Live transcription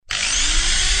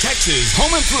Texas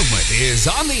Home Improvement is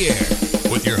on the air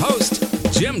with your host,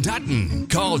 Jim Dutton.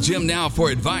 Call Jim now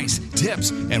for advice, tips,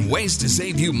 and ways to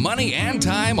save you money and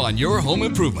time on your home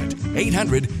improvement.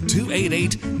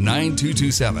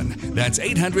 800-288-9227. That's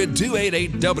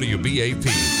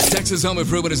 800-288-WBAP. Texas Home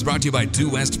Improvement is brought to you by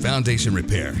Due West Foundation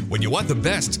Repair. When you want the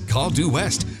best, call Due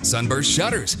West. Sunburst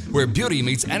Shutters, where beauty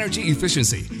meets energy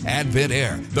efficiency. Advent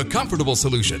Air, the comfortable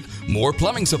solution. More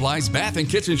plumbing supplies, bath and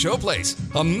kitchen showplace.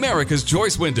 America's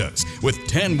Choice Windows, with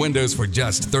 10 windows for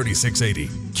just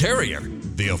 $36.80. Carrier,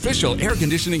 the official air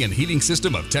conditioning and heating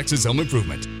system of Texas Home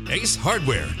Improvement. Ace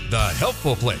Hardware, the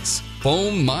helpful place.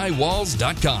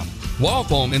 FoamMyWalls.com. Wall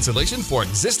foam insulation for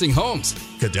existing homes.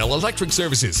 Cadell Electric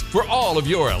Services for all of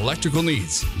your electrical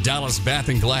needs. Dallas Bath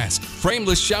and Glass,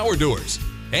 frameless shower doors.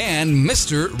 And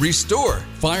Mr. Restore,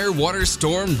 fire, water,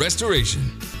 storm restoration.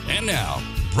 And now,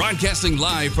 broadcasting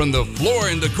live from the Floor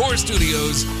and Decor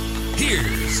Studios,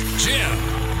 here's Jim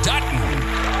Dutton.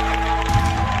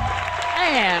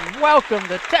 And welcome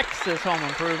to Texas Home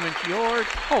Improvement, your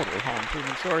total home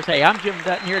improvement source. Hey, I'm Jim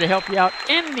Dutton here to help you out.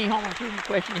 Any home improvement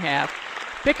question you have,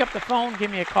 pick up the phone, give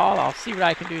me a call. I'll see what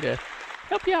I can do to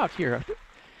help you out here.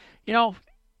 You know,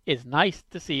 it's nice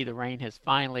to see the rain has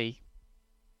finally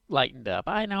lightened up.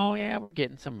 I know, yeah, we're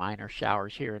getting some minor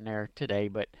showers here and there today,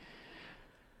 but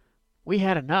we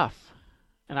had enough.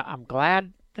 And I'm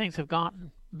glad things have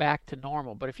gotten back to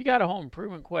normal. But if you got a home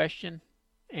improvement question,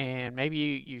 and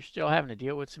maybe you're still having to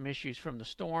deal with some issues from the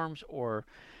storms, or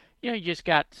you just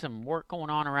got some work going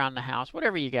on around the house,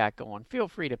 whatever you got going, feel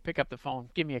free to pick up the phone,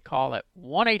 give me a call at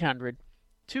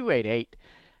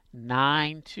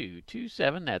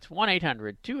 1-800-288-9227. That's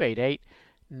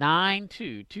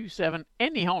 1-800-288-9227.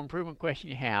 Any home improvement question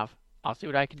you have, I'll see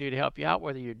what I can do to help you out,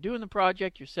 whether you're doing the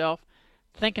project yourself,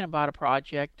 thinking about a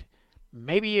project,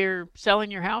 maybe you're selling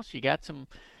your house, you got some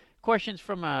questions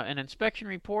from an inspection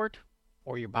report,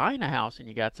 or you're buying a house and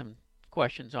you got some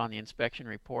questions on the inspection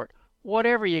report.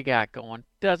 Whatever you got going,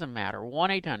 doesn't matter.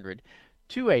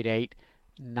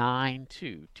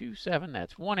 1-800-288-9227.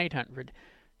 That's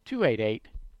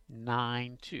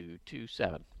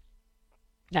 1-800-288-9227.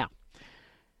 Now,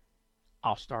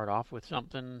 I'll start off with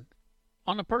something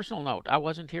on a personal note. I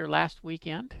wasn't here last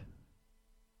weekend.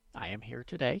 I am here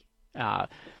today. My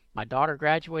daughter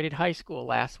graduated high school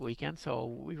last weekend, so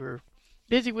we were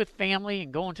busy with family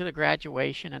and going to the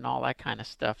graduation and all that kind of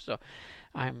stuff. So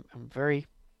I'm very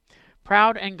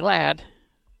proud and glad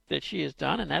that she is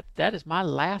done, and that is my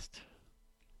last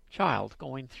child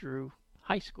going through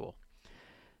high school.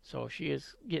 So she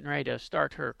is getting ready to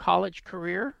start her college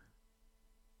career.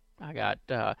 I got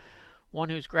one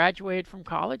who's graduated from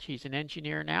college. He's an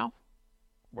engineer now,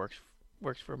 works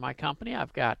for my company.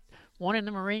 I've got one in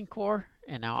the Marine Corps,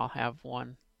 and now I'll have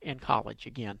one in college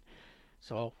again.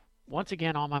 So once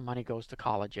again, all my money goes to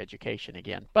college education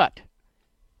again. But,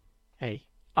 hey,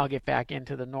 I'll get back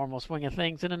into the normal swing of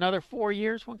things in another 4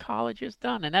 years when college is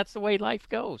done. And that's the way life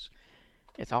goes.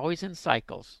 It's always in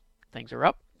cycles. Things are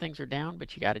up, things are down,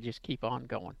 but you got to just keep on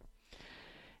going.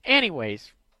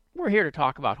 Anyways, we're here to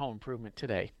talk about home improvement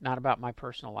today, not about my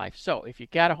personal life. So if you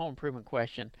got a home improvement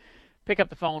question, pick up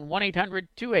the phone,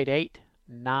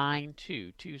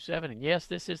 1-800-288-9227. And yes,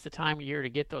 this is the time of year to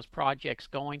get those projects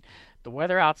going. The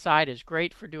weather outside is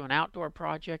great for doing outdoor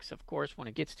projects. Of course, when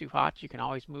it gets too hot, you can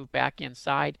always move back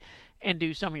inside and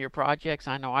do some of your projects.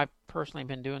 I know I've personally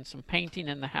been doing some painting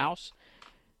in the house,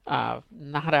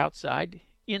 not outside,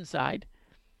 inside.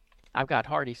 I've got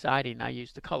Hardy siding. I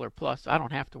use the Color Plus. I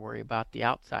don't have to worry about the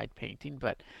outside painting,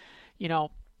 but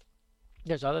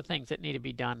there's other things that need to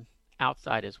be done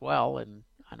outside as well. And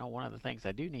I know one of the things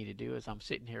I do need to do is I'm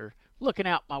sitting here looking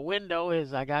out my window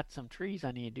is I got some trees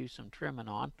I need to do some trimming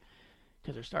on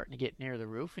because they're starting to get near the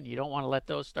roof, and you don't want to let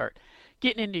those start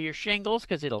getting into your shingles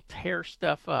because it'll tear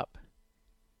stuff up.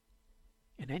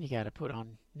 And then you got to put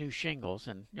on new shingles,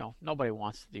 and nobody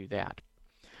wants to do that.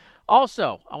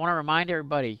 Also, I want to remind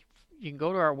everybody, you can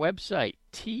go to our website,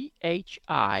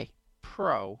 thipro.com.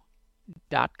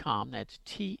 That's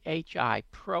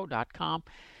thipro.com.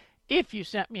 If you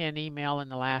sent me an email in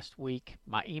the last week,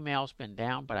 my email's been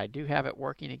down, but I do have it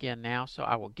working again now, so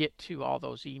I will get to all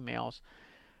those emails,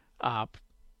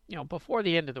 before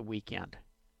the end of the weekend.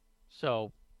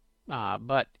 So,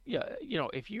 but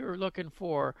if you're looking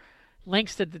for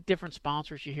links to the different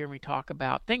sponsors you hear me talk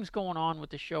about, things going on with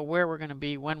the show, where we're going to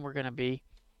be, when we're going to be,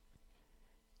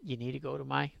 you need to go to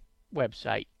my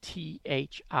website,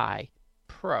 thipro.com,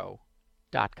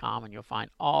 and you'll find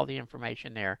all the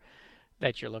information there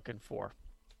that you're looking for.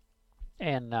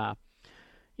 And,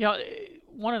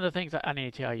 one of the things I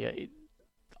need to tell you,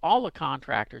 all the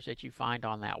contractors that you find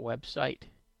on that website,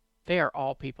 They are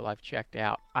all people I've checked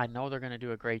out. I know they're going to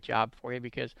do a great job for you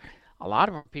because a lot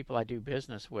of them are people I do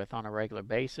business with on a regular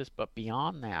basis. But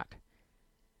beyond that,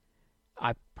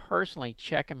 I personally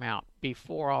check them out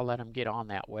before I'll let them get on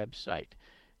that website.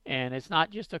 And it's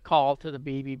not just a call to the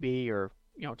BBB or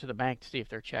to the bank to see if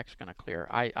their check's going to clear.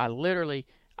 I literally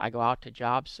I go out to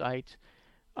job sites.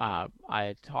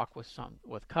 I talk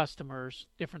with customers,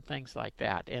 different things like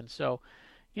that. And so,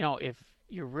 if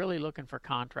you're really looking for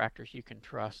contractors you can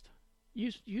trust,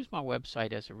 use my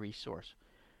website as a resource.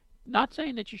 Not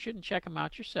saying that you shouldn't check them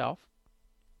out yourself,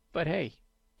 but hey,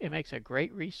 it makes a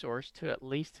great resource to at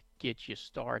least get you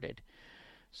started.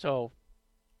 So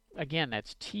again,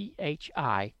 that's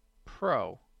thipro.com.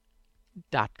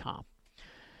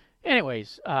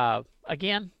 Anyways,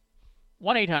 again,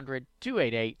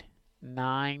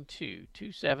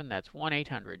 1-800-288-9227. That's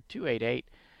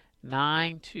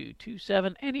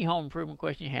 1-800-288-9227. Any home improvement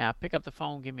question you have, pick up the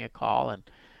phone, give me a call, and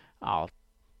I'll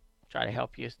try to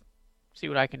help you, see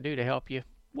what I can do to help you.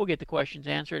 We'll get the questions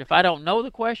answered. If I don't know the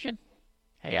question,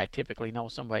 hey, I typically know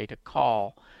somebody to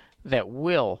call that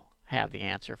will have the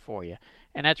answer for you.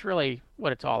 And that's really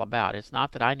what it's all about. It's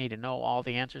not that I need to know all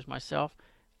the answers myself.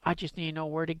 I just need to know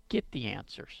where to get the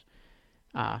answers.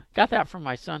 Got that from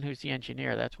my son who's the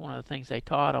engineer. That's one of the things they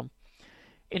taught him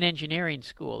in engineering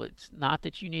school. It's not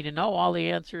that you need to know all the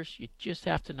answers. You just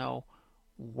have to know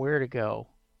where to go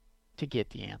to get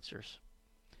the answers.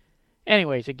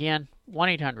 Anyways, again,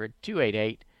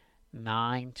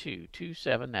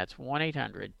 1-800-288-9227. That's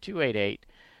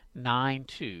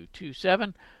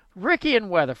 1-800-288-9227. Ricky in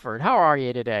Weatherford, how are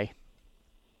you today?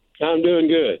 I'm doing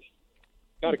good.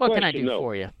 Got a what question, can I do though.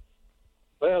 for you?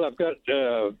 Well, I've got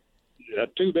a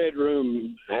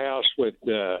two-bedroom house with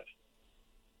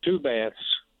two baths,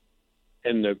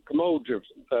 and the commodes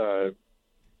are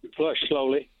flush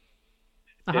slowly.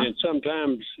 Uh-huh. And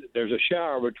sometimes there's a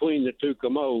shower between the two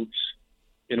commodes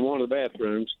in one of the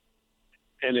bathrooms,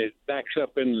 and it backs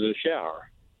up into the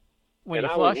shower. When and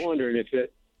you I flush? was wondering if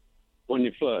when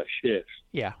you flush, yes.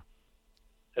 Yeah.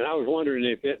 And I was wondering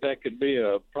if that could be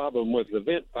a problem with the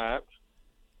vent pipe.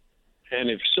 And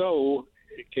if so,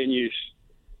 can you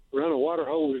run a water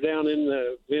hose down in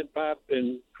the vent pipe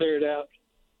and clear it out?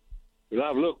 Because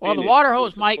I've looked. Well, the water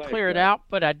hose might clear it out,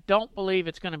 but I don't believe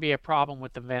it's going to be a problem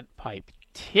with the vent pipe.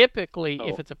 Typically,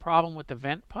 if it's a problem with the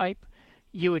vent pipe,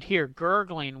 you would hear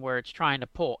gurgling where it's trying to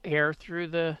pull air through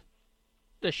the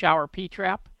shower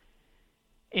P-trap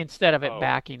instead of it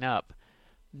backing up.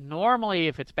 Normally,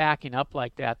 if it's backing up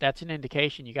like that, that's an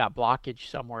indication you got blockage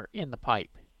somewhere in the pipe.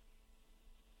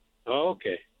 Oh,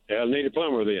 okay. I'll need a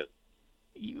plumber then.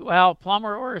 Well,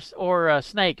 plumber or a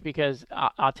snake, because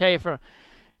I'll tell you,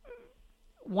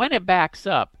 when it backs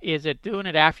up, is it doing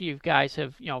it after you guys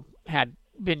have had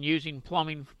been using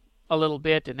plumbing a little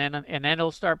bit, and then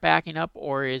it'll start backing up,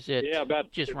 or is it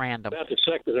just random? About the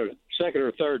second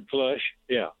or third flush,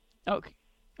 yeah.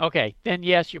 Okay. Then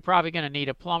yes, you're probably going to need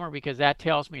a plumber, because that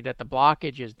tells me that the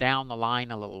blockage is down the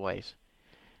line a little ways.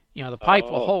 The pipe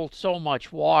will hold so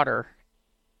much water,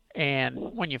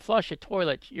 and when you flush a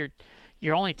toilet,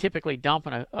 you're only typically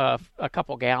dumping a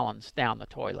couple gallons down the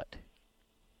toilet.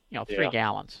 3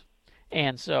 gallons,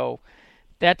 and so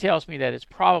that tells me that it's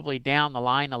probably down the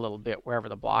line a little bit wherever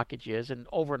the blockage is, and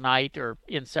overnight or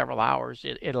in several hours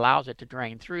it allows it to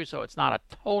drain through, so it's not a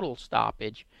total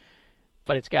stoppage,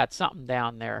 but it's got something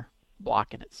down there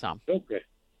blocking it some. Okay.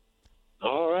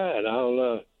 All right.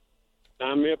 I'll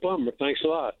find me a plumber. Thanks a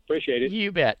lot. Appreciate it.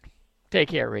 You bet. Take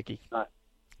care, Ricky. Bye.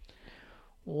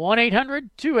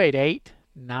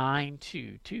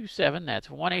 1-800-288-9227. That's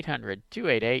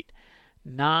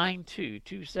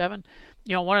 1-800-288-9227.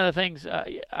 One of the things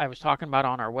I was talking about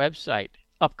on our website,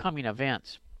 upcoming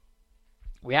events.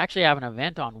 We actually have an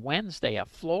event on Wednesday, a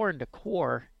Floor and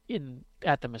Decor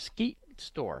at the Mesquite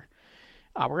store.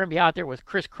 We're going to be out there with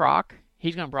Chris Kroc.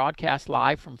 He's going to broadcast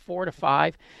live from 4 to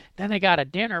 5. Then they got a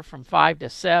dinner from 5 to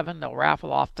 7. They'll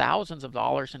raffle off thousands of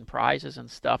dollars in prizes and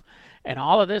stuff. And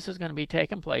all of this is going to be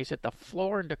taking place at the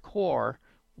Floor and Decor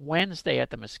Wednesday at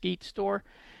the Mesquite store.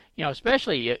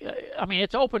 Especially,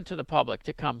 it's open to the public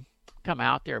to come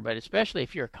out there, but especially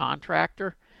if you're a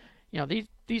contractor,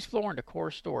 these Floor and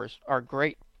Decor stores are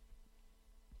great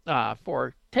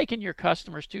for taking your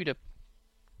customers to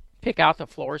pick out the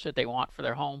floors that they want for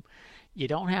their home. You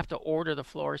don't have to order the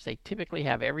floors. They typically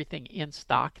have everything in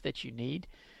stock that you need.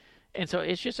 And so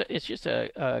it's just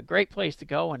a great place to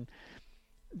go. And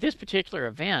this particular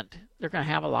event, they're going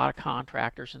to have a lot of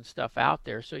contractors and stuff out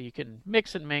there, so you can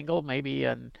mix and mingle maybe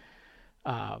and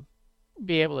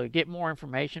be able to get more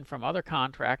information from other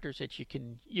contractors that you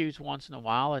can use once in a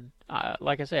while. And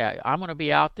like I say, I'm going to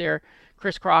be out there.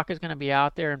 Chris Crock is going to be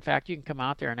out there. In fact, you can come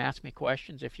out there and ask me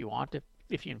questions if you want to.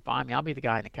 If you can find me, I'll be the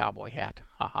guy in the cowboy hat.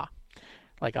 Haha.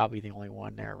 Like I'll be the only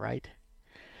one there, right?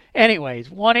 Anyways,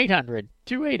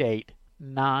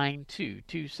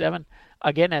 1-800-288-9227.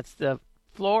 Again, that's the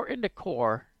Floor and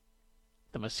Decor,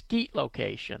 the Mesquite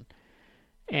location.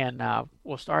 And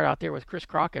we'll start out there with Chris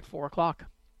Crock at 4 o'clock.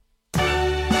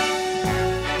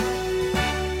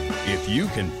 If you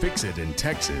can fix it in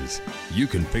Texas, you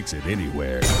can fix it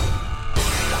anywhere.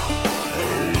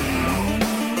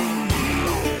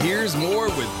 Here's more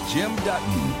with Jim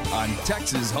Dutton on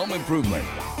Texas Home Improvement.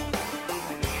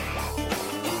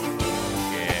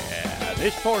 Yeah,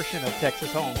 this portion of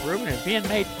Texas Home Improvement is being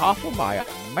made possible by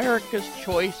America's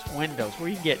Choice Windows, where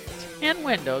you get 10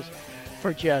 windows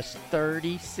for just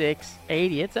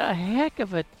 $36.80. It's a heck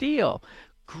of a deal.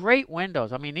 Great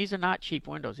windows. I mean, these are not cheap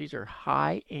windows. These are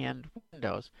high-end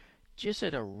windows, just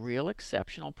at a real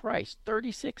exceptional price.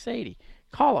 $36.80.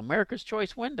 Call America's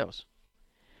Choice Windows.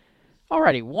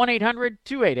 Alrighty,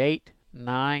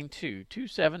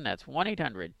 1-800-288-9227. That's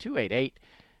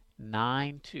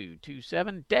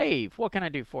 1-800-288-9227. Dave, what can I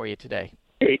do for you today?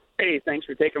 Hey, thanks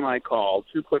for taking my call.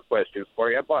 2 quick questions for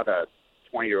you. I bought a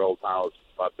 20-year-old house,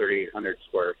 about 3,800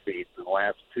 square feet. In the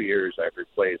last 2 years, I've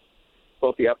replaced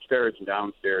both the upstairs and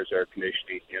downstairs air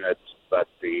conditioning units, but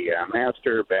the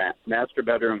master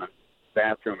bedroom and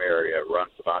bathroom area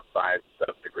runs about 5 to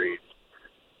 7 degrees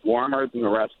warmer than the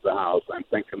rest of the house. I'm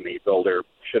thinking the builder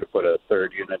should have put a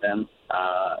third unit in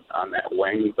on that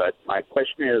wing. But my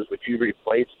question is, would you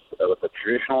replace with a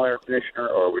traditional air conditioner,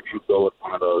 or would you go with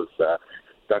one of those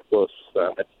ductless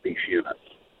Mitsubishi units?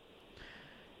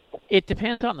 It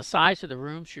depends on the size of the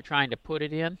rooms you're trying to put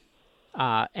it in.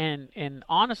 And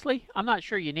honestly, I'm not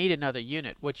sure you need another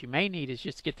unit. What you may need is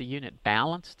just to get the unit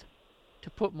balanced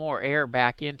to put more air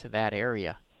back into that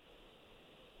area.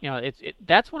 You know,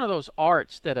 that's one of those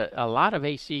arts that a lot of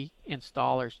AC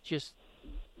installers just,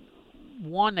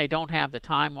 one, they don't have the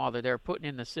time while they're there putting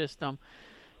in the system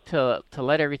to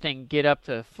let everything get up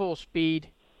to full speed.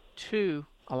 2,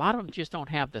 a lot of them just don't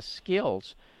have the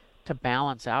skills to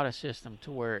balance out a system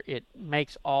to where it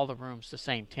makes all the rooms the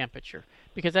same temperature,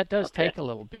 because that does take a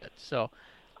little bit. So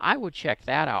I would check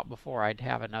that out before I'd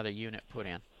have another unit put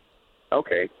in.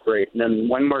 Okay, great. And then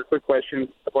one more quick question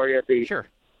for you. Sure.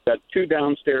 Got 2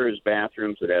 downstairs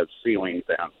bathrooms that have ceiling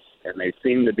vents, and they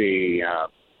seem to be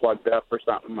plugged up or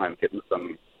something. I'm getting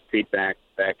some feedback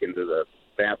back into the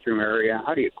bathroom area.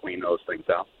 How do you clean those things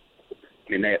out?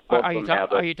 I mean, are you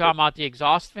talking about the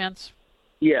exhaust vents?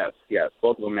 Yes.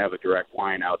 Both of them have a direct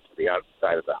line out to the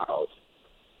outside of the house.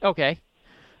 Okay.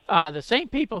 The same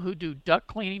people who do duct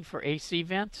cleaning for AC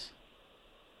vents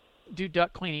do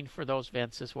duct cleaning for those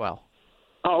vents as well.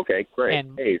 Oh, okay, great.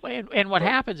 And what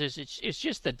happens is it's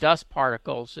just the dust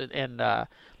particles and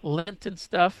lint and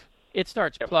stuff. It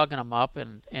starts plugging them up,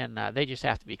 and they just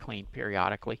have to be cleaned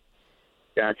periodically.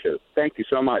 Gotcha. Thank you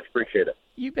so much. Appreciate it.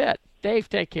 You bet. Dave,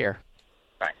 take care.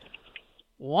 Bye.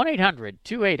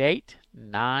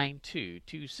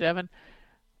 1-800-288-9227.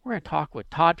 We're going to talk with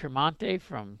Todd Tremonte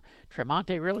from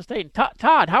Tremonte Real Estate. And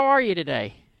Todd, how are you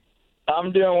today?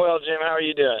 I'm doing well, Jim. How are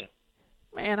you doing?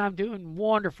 Man, I'm doing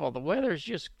wonderful. The weather's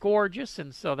just gorgeous,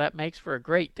 and so that makes for a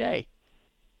great day.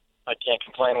 I can't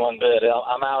complain one bit.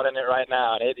 I'm out in it right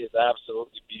now, and it is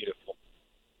absolutely beautiful.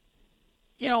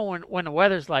 You know, when the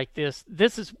weather's like this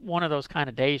is one of those kind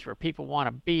of days where people want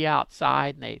to be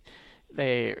outside, and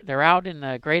they're out in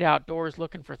the great outdoors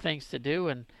looking for things to do.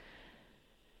 And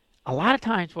a lot of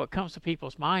times what comes to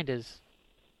people's mind is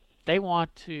they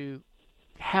want to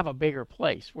have a bigger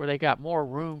place where they got more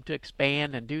room to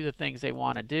expand and do the things they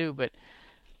want to do. But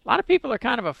a lot of people are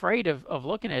kind of afraid of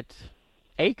looking at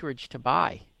acreage to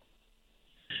buy.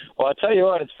 Well, I tell you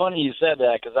what, it's funny you said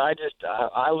that, because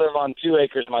I live on 2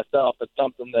 acres myself. It's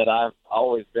something that I've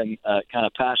always been kind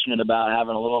of passionate about,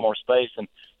 having a little more space, and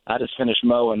I just finished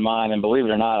mowing mine, and believe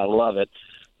it or not, I love it.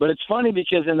 But it's funny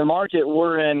because in the market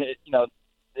we're in,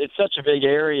 it's such a big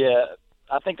area.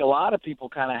 I think a lot of people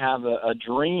kind of have a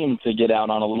dream to get out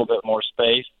on a little bit more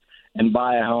space and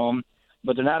buy a home,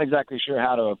 but they're not exactly sure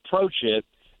how to approach it.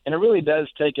 And it really does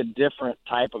take a different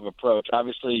type of approach.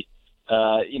 Obviously,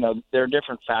 there are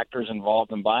different factors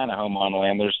involved in buying a home on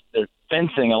land. There's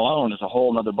fencing alone is a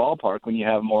whole other ballpark when you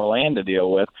have more land to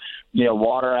deal with.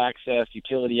 Water access,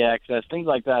 utility access, things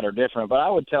like that are different. But I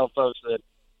would tell folks that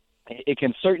it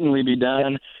can certainly be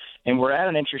done. And we're at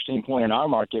an interesting point in our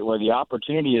market where the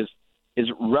opportunity is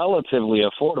relatively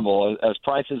affordable as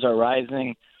prices are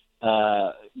rising.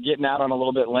 getting out on a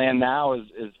little bit of land now is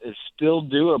still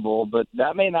doable, but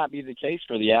that may not be the case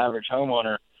for the average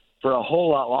homeowner for a whole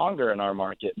lot longer in our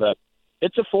market. But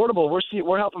it's affordable.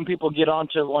 We're helping people get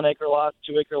onto 1 acre lots,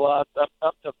 2 acre lots,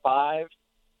 up to 5.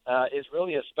 Is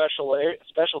really a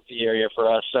specialty area for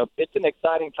us. So it's an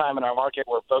exciting time in our market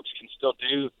where folks can still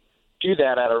do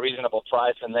that at a reasonable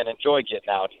price and then enjoy getting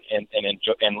out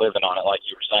and living on it, like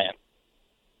you were saying.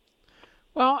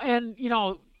 Well, and,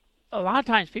 a lot of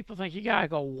times people think you got to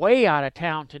go way out of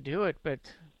town to do it, but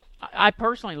I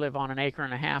personally live on 1.5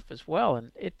 acres as well,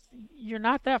 and you're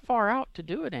not that far out to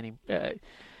do it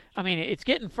it's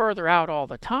getting further out all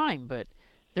the time, but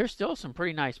there's still some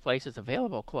pretty nice places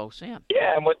available close in.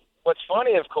 Yeah, and what's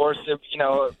funny, of course,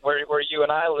 where you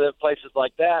and I live, places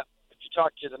like that, if you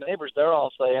talk to the neighbors, they're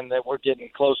all saying that we're getting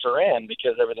closer in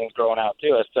because everything's growing out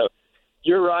to us. So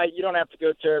you're right. You don't have to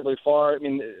go terribly far. I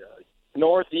mean,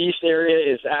 northeast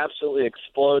area is absolutely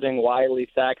exploding. Wiley,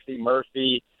 Saxe,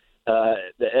 Murphy,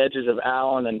 the edges of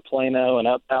Allen and Plano and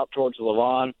up out towards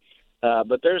Lavon.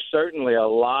 But there's certainly a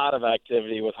lot of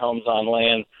activity with homes on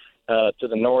land to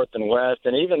the north and west,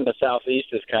 and even the southeast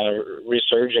is kind of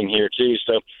resurging here too.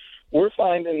 So we're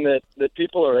finding that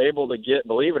people are able to get,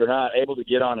 believe it or not, able to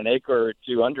get on 1 acre or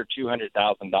two under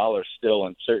 $200,000 still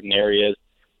in certain areas,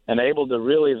 and able to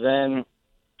really then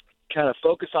kind of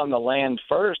focus on the land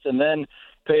first and then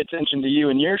pay attention to you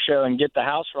and your show and get the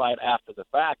house right after the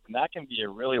fact. And that can be a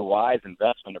really wise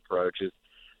investment approach, is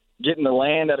getting the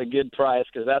land at a good price,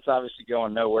 because that's obviously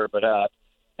going nowhere but up,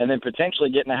 and then potentially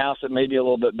getting a house that may be a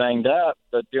little bit banged up,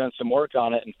 but doing some work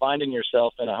on it and finding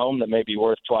yourself in a home that may be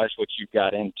worth twice what you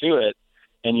got into it.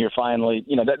 And you're finally,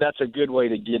 that's a good way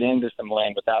to get into some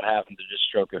land without having to just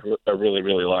stroke a really,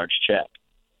 really large check.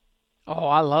 Oh,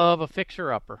 I love a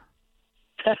fixer-upper.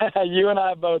 You and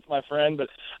I both, my friend. But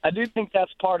I do think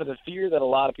that's part of the fear that a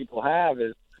lot of people have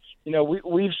is,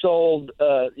 we've sold,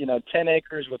 10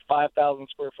 acres with 5,000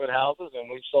 square foot houses,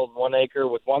 and we've sold 1 acre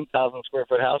with 1,000 square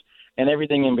foot house and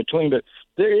everything in between. But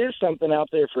there is something out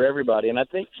there for everybody. And I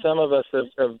think some of us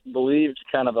have believed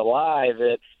kind of a lie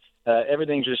that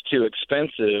everything's just too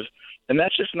expensive. And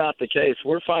that's just not the case.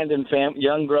 We're finding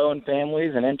young growing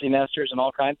families and empty nesters and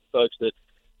all kinds of folks that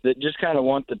just kind of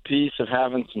want the peace of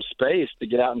having some space to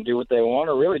get out and do what they want,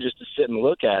 or really just to sit and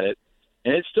look at it.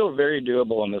 And it's still very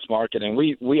doable in this market, and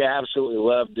we absolutely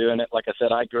love doing it. Like I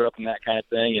said, I grew up in that kind of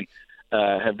thing and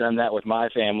have done that with my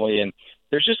family. And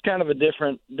there's just kind of a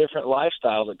different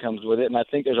lifestyle that comes with it. And I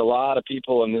think there's a lot of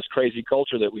people in this crazy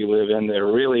culture that we live in that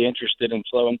are really interested in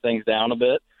slowing things down a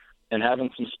bit and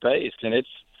having some space. And it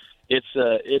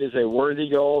is a worthy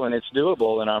goal, and it's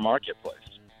doable in our marketplace.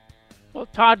 Well,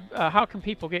 Todd, how can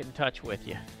people get in touch with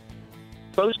you?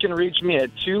 Folks can reach me at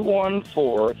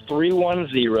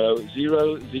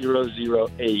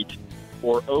 214-310-0008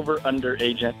 or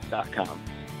overunderagent.com.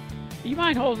 Do you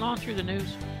mind holding on through the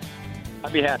news?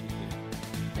 I'd be happy.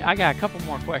 I got a couple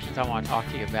more questions I want to talk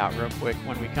to you about real quick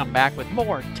when we come back with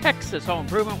more Texas Home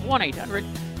Improvement.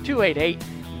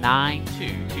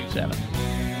 1-800-288-9227.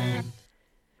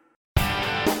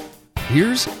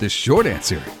 Here's the short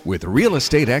answer with real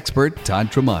estate expert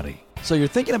Todd Tremonti. So you're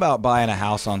thinking about buying a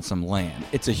house on some land.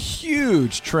 It's a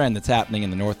huge trend that's happening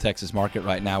in the North Texas market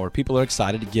right now, where people are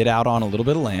excited to get out on a little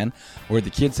bit of land, where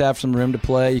the kids have some room to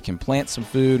play. You can plant some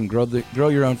food and grow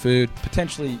your own food,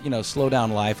 potentially, slow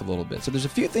down life a little bit. So there's a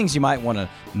few things you might want to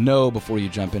know before you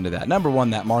jump into that. Number one,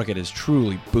 that market is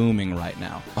truly booming right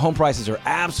now. Home prices are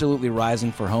absolutely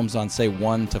rising for homes on, say,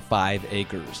 1 to 5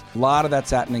 acres. A lot of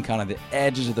that's happening kind of the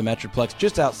edges of the Metroplex,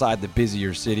 just outside the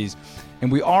busier cities.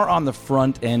 And we are on the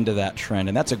front end of that trend,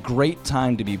 and that's a great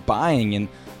time to be buying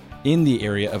in the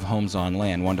area of homes on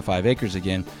land, 1 to 5 acres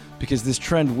again, because this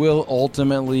trend will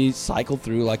ultimately cycle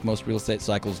through like most real estate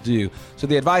cycles do. So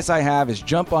the advice I have is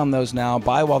jump on those now,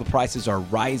 buy while the prices are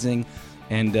rising,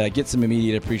 and get some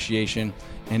immediate appreciation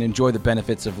and enjoy the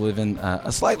benefits of living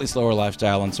a slightly slower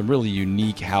lifestyle on some really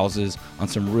unique houses on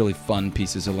some really fun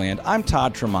pieces of land. I'm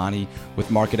Todd Tremonti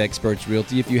with Market Experts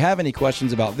Realty. If you have any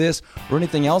questions about this or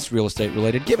anything else real estate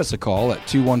related, give us a call at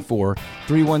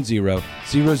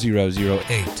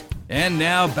 214-310-0008. And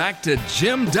now back to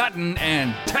Jim Dutton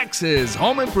and Texas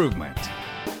Home Improvement.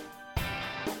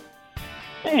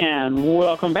 And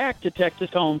welcome back to Texas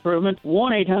Home Improvement.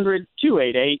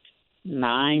 1-800-288-9227.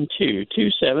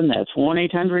 That's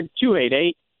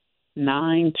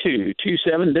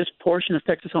 1-800-288-9227. This portion of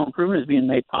Texas Home Improvement is being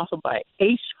made possible by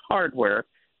Ace Hardware,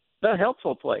 the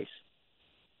helpful place.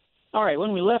 All right,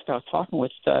 when we left, I was talking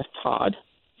with Todd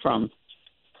from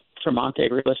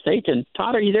Tremonti Real Estate. And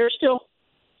Todd, are you there still?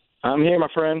 I'm here, my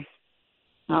friend.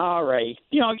 All right.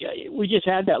 We just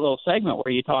had that little segment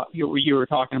where you were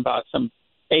talking about some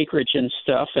acreage and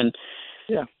stuff, and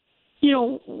Yeah.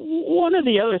 One of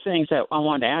the other things that I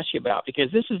wanted to ask you about,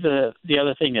 because this is the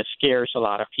other thing that scares a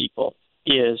lot of people,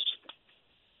 is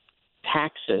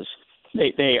taxes.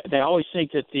 They always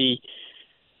think that the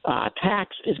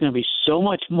tax is going to be so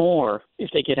much more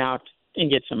if they get out and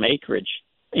get some acreage.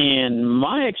 And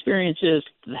my experience is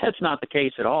that's not the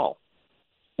case at all.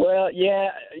 Well, yeah,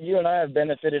 you and I have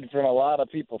benefited from a lot of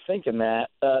people thinking that.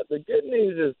 The good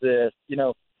news is this,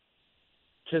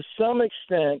 to some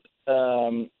extent,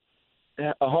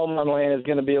 a home on land is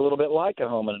going to be a little bit like a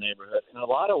home in a neighborhood. In a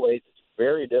lot of ways, it's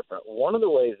very different. One of the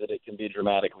ways that it can be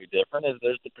dramatically different is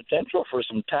there's the potential for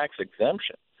some tax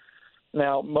exemption.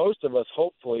 Now, most of us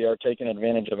hopefully are taking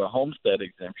advantage of a homestead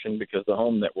exemption because the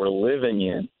home that we're living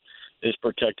in is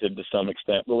protected to some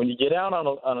extent. But when you get out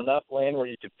on enough land where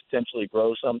you could potentially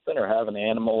grow something or have an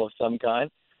animal of some kind,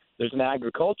 there's an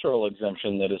agricultural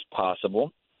exemption that is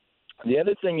possible. The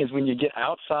other thing is when you get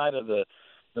outside of the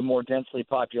more densely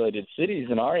populated cities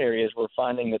in our areas, we're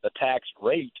finding that the tax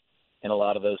rate in a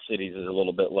lot of those cities is a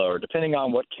little bit lower, depending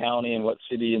on what county and what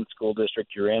city and school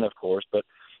district you're in, of course. But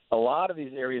a lot of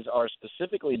these areas are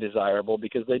specifically desirable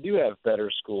because they do have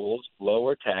better schools,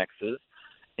 lower taxes,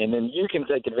 and then you can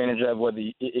take advantage of, whether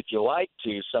if you like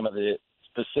to, some of the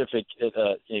specific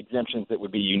exemptions that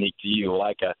would be unique to you,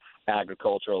 like a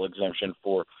agricultural exemption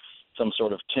for some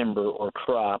sort of timber or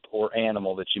crop or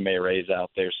animal that you may raise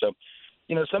out there. So,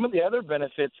 some of the other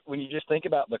benefits, when you just think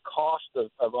about the cost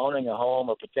of owning a home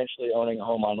or potentially owning a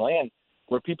home on land,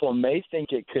 where people may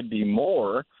think it could be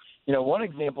more, one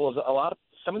example is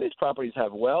some of these properties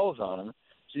have wells on them,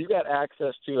 so you've got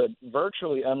access to a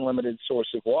virtually unlimited source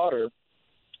of water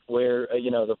where,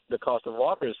 the cost of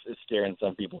water is scaring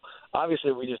some people.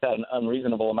 Obviously, we just had an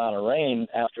unreasonable amount of rain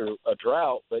after a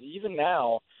drought, but even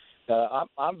now,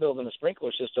 I'm building a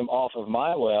sprinkler system off of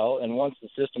my well, and once the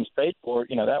system's paid for,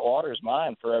 that water is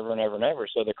mine forever and ever and ever.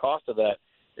 So the cost of that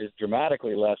is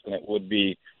dramatically less than it would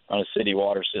be on a city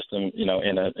water system,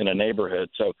 in a neighborhood.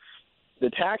 So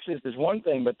the taxes is one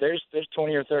thing, but there's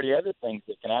 20 or 30 other things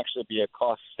that can actually be a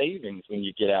cost savings when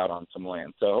you get out on some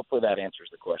land. So hopefully that answers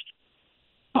the question.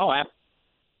 Oh,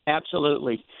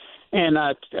 absolutely. And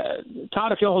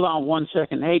Todd, if you'll hold on 1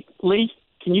 second. Hey, Lee,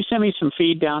 can you send me some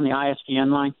feed down the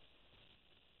ISDN line?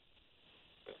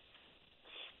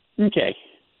 Okay.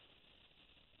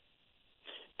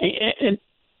 And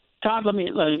Todd, let me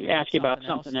ask you about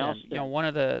something else. One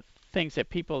of the things that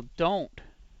people don't,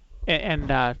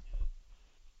 and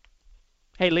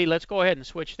hey, Lee, let's go ahead and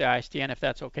switch to ISDN if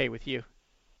that's okay with you.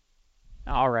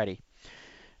 Alrighty.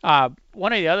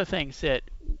 One of the other things that,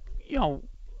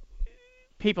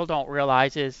 people don't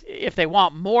realize is if they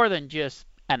want more than just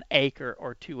an acre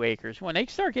or 2 acres, when they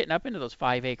start getting up into those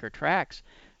 5-acre tracts,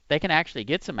 they can actually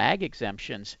get some ag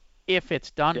exemptions if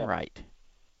it's done right.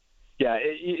 Yeah,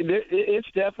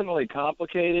 it's definitely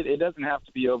complicated. It doesn't have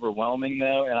to be overwhelming,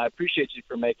 though, and I appreciate you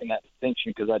for making that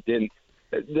distinction because I didn't.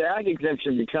 The ag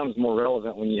exemption becomes more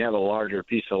relevant when you have a larger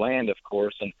piece of land, of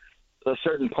course, and a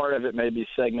certain part of it may be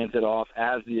segmented off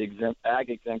as the ag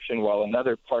exemption, while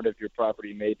another part of your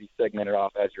property may be segmented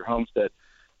off as your homestead.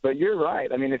 But you're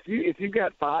right. I mean, if you've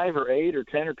got 5 or 8 or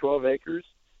 10 or 12 acres,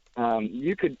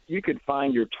 you could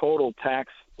find your total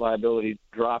tax liability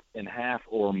drop in half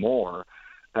or more.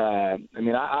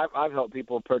 I've helped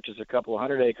people purchase a couple of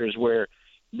hundred acres where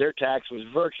their tax was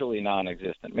virtually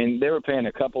non-existent. I mean, they were paying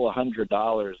a couple of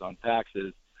 $100s on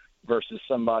taxes versus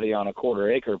somebody on a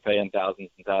quarter acre paying thousands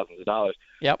and thousands of dollars.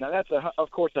 Yep. Now, that's, of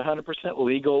course, 100%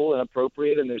 legal and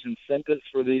appropriate, and there's incentives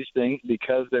for these things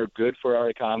because they're good for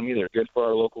our economy, they're good for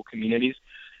our local communities.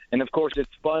 And, of course, it's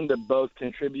fun to both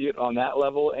contribute on that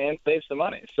level and save some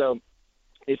money. So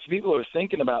if people are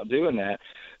thinking about doing that,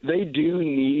 they do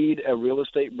need a real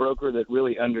estate broker that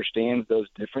really understands those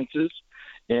differences.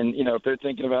 And, if they're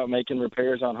thinking about making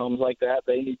repairs on homes like that,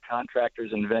 they need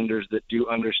contractors and vendors that do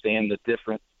understand the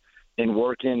difference in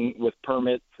working with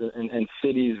permits and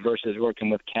cities versus working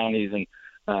with counties and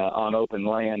on open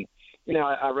land.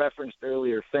 I referenced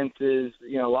earlier fences.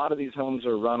 A lot of these homes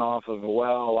are run off of a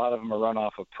well. A lot of them are run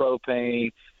off of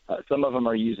propane. Some of them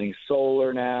are using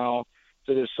solar now.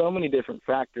 So there's so many different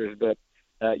factors, but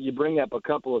you bring up a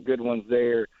couple of good ones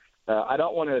there. I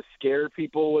don't want to scare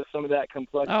people with some of that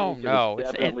complexity. Oh, no.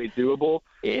 It's definitely doable.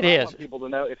 I want people to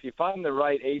know if you find the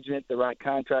right agent, the right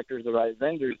contractors, the right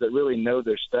vendors that really know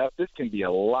their stuff, this can be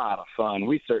a lot of fun.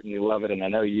 We certainly love it, and I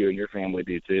know you and your family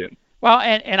do too. Well,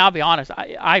 and I'll be honest,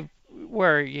 I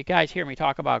where you guys hear me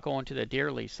talk about going to the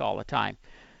deer lease all the time,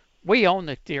 we own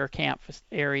the deer camp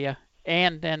area,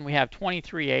 And then we have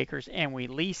 23 acres, and we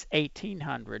lease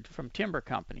 1,800 from timber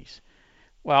companies.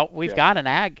 Well, we've got an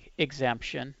ag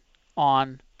exemption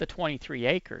on the 23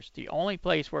 acres. The only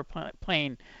place we're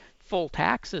paying full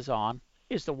taxes on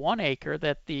is the 1 acre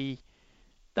that the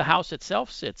house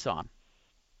itself sits on.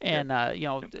 And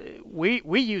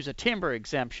we use a timber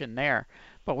exemption there,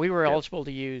 but we were eligible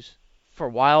to use for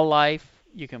wildlife.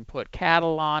 You can put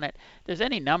cattle on it. There's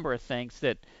any number of things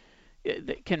that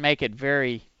can make it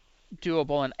very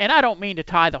doable. And I don't mean to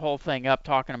tie the whole thing up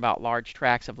talking about large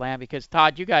tracts of land, because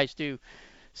Todd, you guys do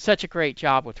such a great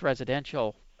job with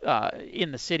residential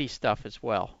in the city stuff as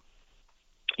well.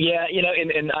 Yeah,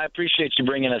 and I appreciate you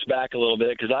bringing us back a little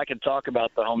bit, because I could talk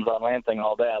about the homes on land thing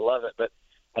all day. I love it. But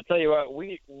I'll tell you what,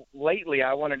 lately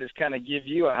I want to just kind of give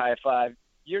you a high five.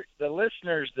 The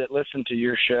listeners that listen to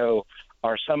your show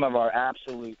are some of our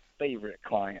absolute favorite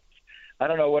clients. I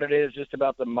don't know what it is, just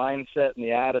about the mindset and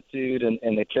the attitude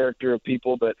and the character of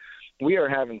people, but we are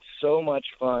having so much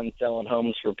fun selling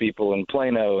homes for people in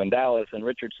Plano and Dallas and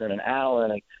Richardson and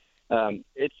Allen. And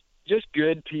it's just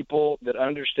good people that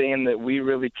understand that we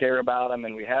really care about them,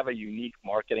 and we have a unique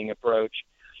marketing approach.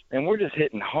 And we're just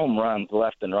hitting home runs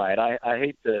left and right. I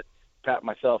hate to pat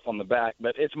myself on the back,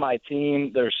 but it's my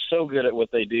team. They're so good at what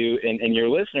they do, and your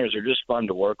listeners are just fun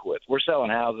to work with. We're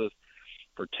selling houses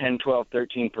for 10, 12,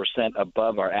 13%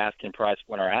 above our asking price,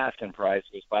 when our asking price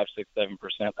was 5, 6,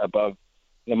 7% above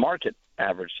the market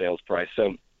average sales price.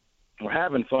 So we're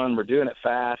having fun. We're doing it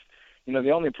fast.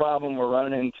 The only problem we're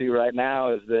running into right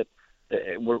now is that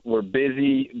we're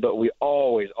busy, but we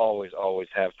always, always, always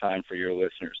have time for your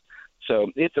listeners.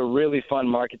 So it's a really fun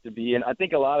market to be in. I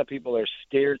think a lot of people are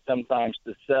scared sometimes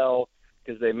to sell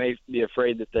because they may be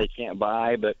afraid that they can't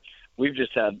buy, but we've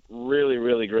just had really,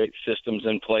 really great systems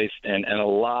in place, and a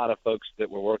lot of folks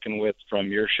that we're working with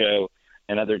from your show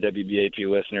and other WBAP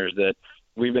listeners that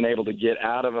we've been able to get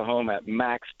out of a home at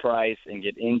max price and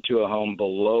get into a home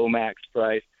below max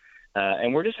price.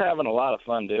 And we're just having a lot of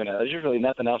fun doing it. There's really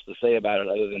nothing else to say about it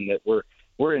other than that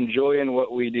we're enjoying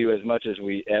what we do as much as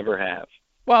we ever have.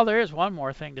 Well, there is one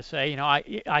more thing to say.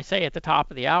 I say at the top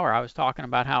of the hour, I was talking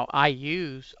about how I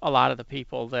use a lot of the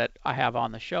people that I have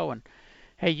on the show. And,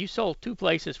 hey, you sold 2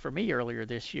 places for me earlier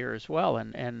this year as well.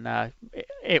 And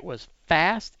it was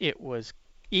fast, it was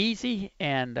easy,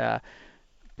 and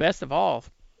best of all,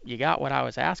 you got what I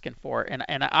was asking for. And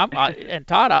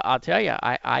Todd, I'll tell you,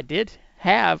 I did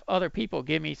have other people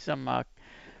give me some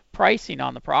pricing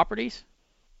on the properties,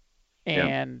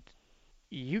 and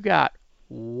you got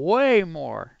way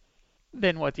more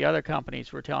than what the other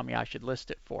companies were telling me I should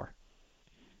list it for.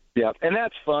 Yeah, and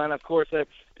that's fun. Of course, it's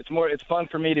fun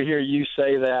for me to hear you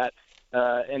say that,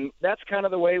 and that's kind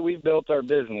of the way we've built our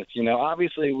business.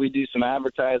 Obviously we do some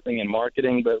advertising and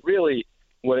marketing, but really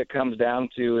what it comes down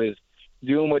to is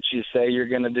doing what you say you're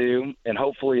going to do and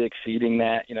hopefully exceeding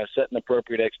that, setting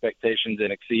appropriate expectations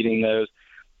and exceeding those.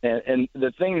 And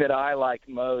the thing that I like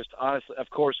most, honestly, of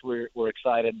course, we're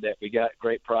excited that we got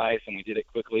great price and we did it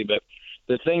quickly, but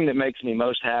the thing that makes me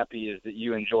most happy is that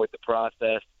you enjoyed the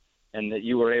process and that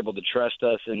you were able to trust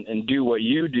us and do what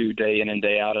you do day in and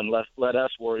day out, and let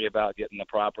us worry about getting the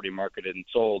property marketed and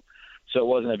sold so it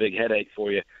wasn't a big headache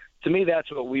for you. To me,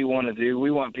 that's what we want to do.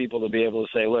 We want people to be able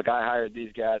to say, look, I hired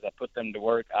these guys. I put them to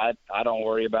work. I don't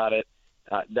worry about it.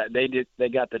 They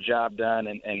got the job done,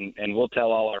 and we'll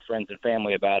tell all our friends and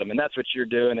family about them. And that's what you're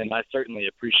doing, and I certainly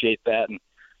appreciate that. And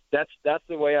that's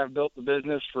the way I've built the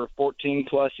business for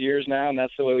 14-plus years now, and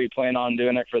that's the way we plan on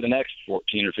doing it for the next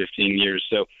 14 or 15 years.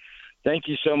 So thank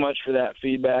you so much for that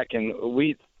feedback. And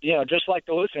we, just like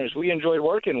the listeners, we enjoyed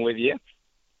working with you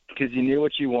because you knew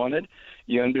what you wanted.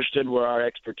 You understood where our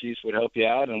expertise would help you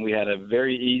out, and we had a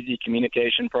very easy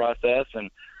communication process. And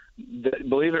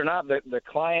believe it or not, the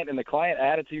client and the client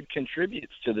attitude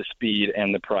contributes to the speed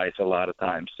and the price a lot of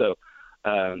times. So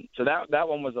that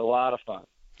one was a lot of fun.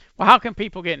 Well, how can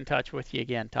people get in touch with you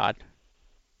again, Todd?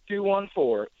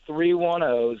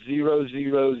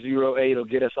 214-310-0008 will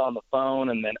get us on the phone,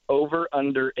 and then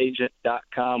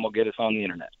overunderagent.com will get us on the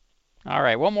internet. All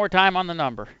right, one more time on the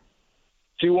number.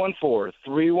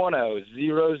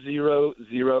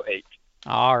 214-310-0008.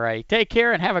 All right. Take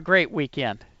care and have a great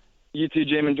weekend. You too,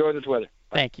 Jim. Enjoy this weather.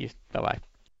 Bye. Thank you. Bye-bye.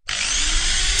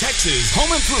 Texas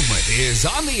Home Improvement is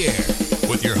on the air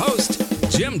with your host,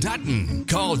 Jim Dutton.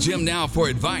 Call Jim now for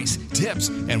advice, tips,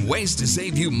 and ways to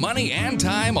save you money and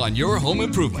time on your home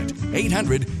improvement.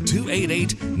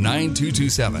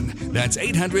 800-288-9227. That's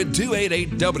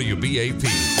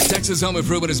 800-288-WBAP. Texas Home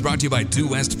Improvement is brought to you by Due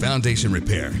West Foundation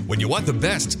Repair. When you want the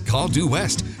best, call Due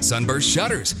West. Sunburst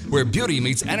Shutters, where beauty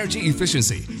meets energy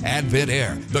efficiency. Advent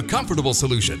Air, the comfortable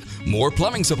solution. More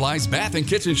plumbing supplies, bath and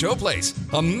kitchen showplace.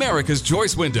 America's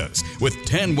Choice Windows, with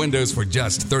 10 windows for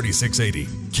just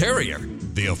 $36.80. Carrier,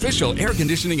 the official air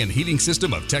conditioning and heating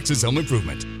system of Texas Home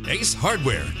Improvement. Ace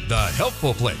Hardware, the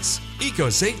helpful place.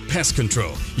 EcoSafe Pest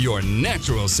Control, your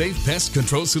natural safe pest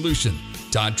control solution.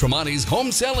 Todd Tremonti's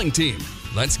home selling team.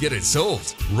 Let's get it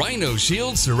sold. Rhino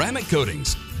Shield Ceramic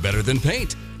Coatings, better than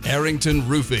paint. Arrington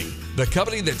Roofing, the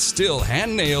company that still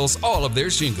hand nails all of their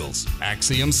shingles.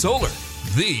 Axiom Solar,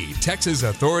 the Texas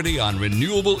authority on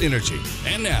renewable energy.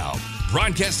 And now,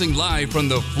 broadcasting live from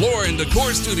the Floor and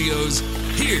Decor Studios,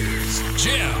 here's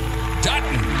Jim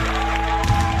Dutton.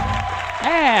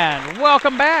 And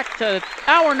welcome back to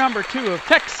hour number 2 of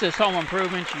Texas Home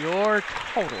Improvement, your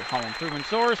total home improvement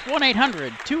source.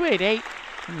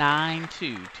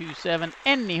 1-800-288-9227.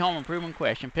 Any home improvement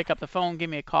question, pick up the phone, give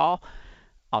me a call.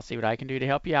 I'll see what I can do to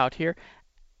help you out here.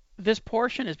 This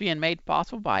portion is being made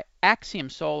possible by Axiom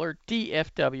Solar,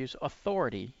 DFW's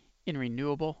authority in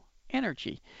renewable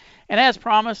energy. And as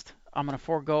promised, I'm going to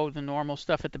forego the normal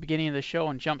stuff at the beginning of the show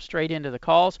and jump straight into the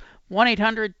calls.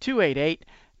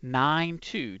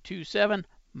 1-800-288-9227.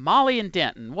 Molly and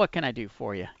Denton, what can I do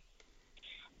for you?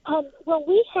 Well,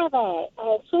 we have a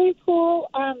swimming pool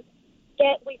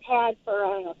that we've had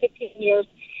for, 15 years,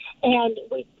 and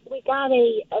we got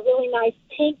a really nice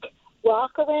pink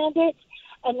rock around it,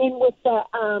 and then with the,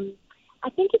 I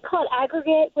think you call it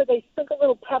aggregate, where they sprinkle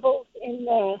little pebbles in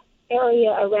the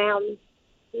area around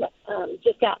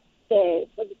just out the,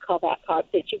 what do you call that part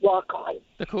that you walk on?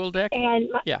 The cool deck? And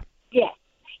yeah.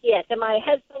 Yes, and my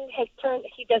husband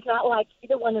he does not like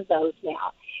either one of those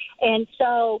now. And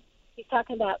so he's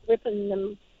talking about ripping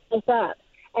them up.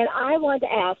 And I wanted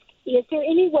to ask, is there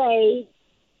any way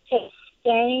to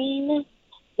stain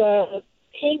the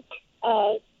pink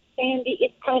sandy,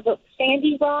 it's kind of a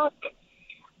sandy rock,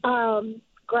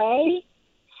 gray?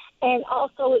 And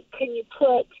also, can you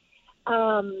put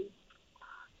a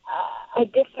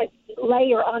different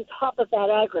layer on top of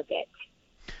that aggregate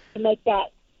to make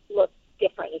that look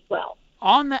different as well?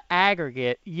 On the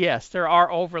aggregate, yes, there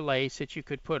are overlays that you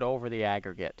could put over the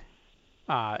aggregate.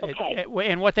 Okay.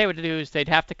 And what they would do is they'd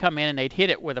have to come in and they'd hit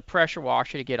it with a pressure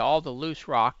washer to get all the loose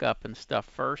rock up and stuff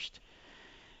first.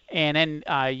 And then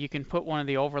you can put one of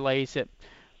the overlays that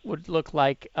would look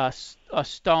like a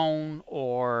stone,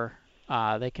 or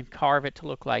they can carve it to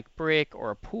look like brick or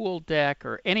a pool deck,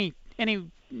 or any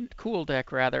cool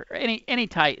deck rather, any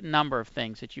type number of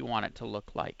things that you want it to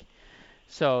look like.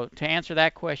 So to answer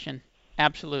that question,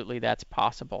 absolutely, that's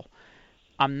possible.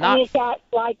 And is that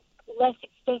like less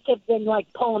expensive than like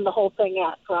pulling the whole thing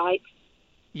out, right?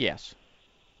 Yes.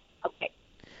 Okay.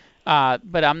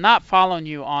 But I'm not following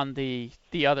you on the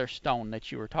other stone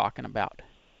that you were talking about.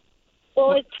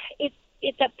 Well,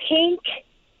 it's a pink,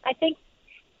 I think,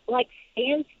 like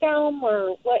sandstone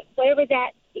or whatever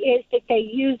that is that they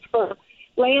use for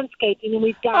landscaping, and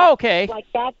we've got like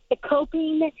that's the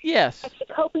coping. Yes. That's the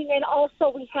coping, and also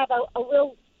we have a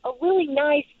really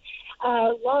nice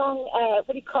long what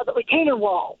do you call it, retainer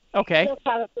wall. Okay. Built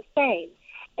out of the same,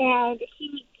 and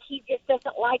he just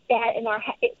doesn't like that. And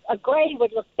a gray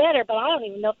would look better, but I don't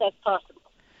even know if that's possible.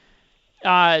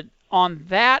 On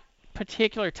that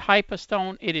particular type of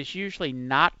stone, it is usually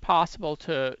not possible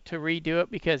to redo it,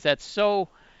 because that's so.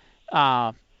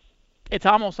 It's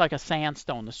almost like a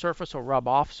sandstone. The surface will rub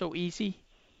off so easy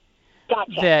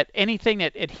that anything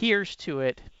that adheres to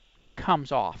it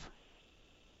comes off.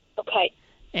 Okay.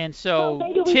 And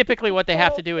so typically what they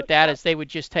have to do with that is they would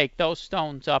just take those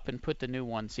stones up and put the new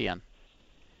ones in.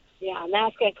 Yeah, and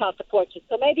that's going to cost a fortune.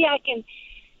 So maybe I can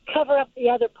cover up the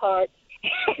other parts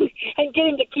and get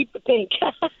him to keep the pink.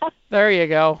 There you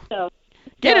go. So,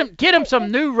 get him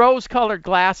some new rose-colored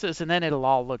glasses, and then it'll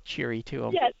all look cheery to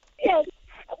him. Yes.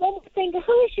 One more thing,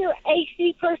 who is your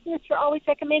AC person that you're always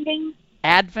recommending?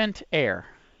 Advent Air.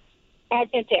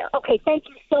 Advent Air. Okay, thank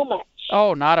you so much.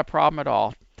 Oh, not a problem at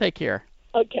all. Take care.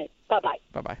 Okay, bye-bye.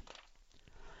 Bye-bye.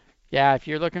 Yeah, if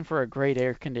you're looking for a great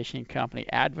air conditioning company,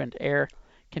 Advent Air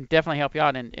can definitely help you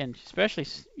out, and especially,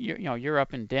 you're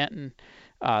up in Denton.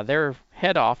 Their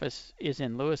head office is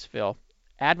in Louisville.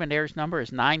 Advent Air's number is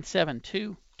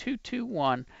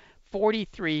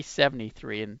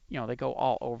 972-221-4373, and they go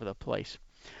all over the place.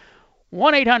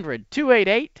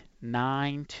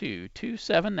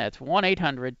 1-800-288-9227. That's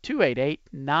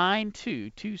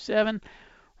 1-800-288-9227.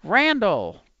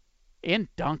 Randall in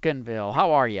Duncanville.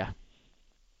 How are you?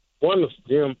 Wonderful,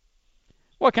 Jim.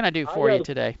 What can I do for you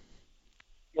today?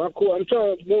 Well, cool. I'm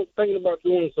thinking about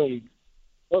doing some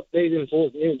updating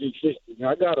towards the energy system.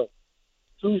 Now, I got a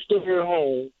 2-story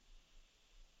home,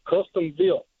 custom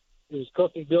built. It was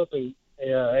custom built in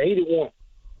 81.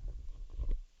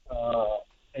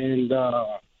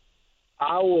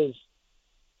 I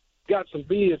got some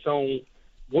bids on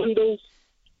windows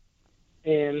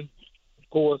and, of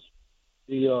course,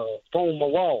 the foam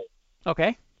wall.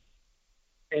 Okay.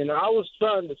 And I was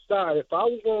trying to decide if I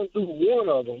was going to do one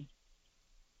of them,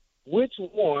 which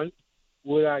one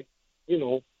would I,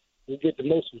 would get the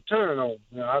most return on.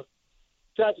 Now, I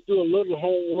tried to do a little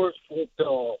homework with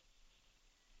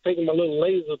taking my little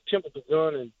laser temperature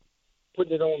gun and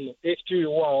putting it on the exterior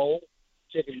wall,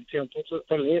 checking the temperature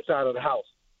from the inside of the house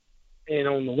and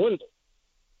on the window.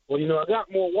 Well, I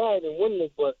got more wall than window,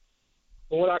 but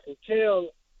from what I can tell,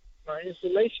 my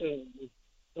insulation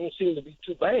don't seem to be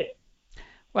too bad.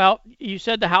 Well, you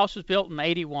said the house was built in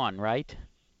 81, right?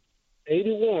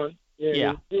 81. Yeah. It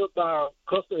was built by a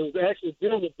customer. It was actually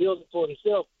building for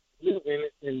himself, live in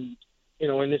it, and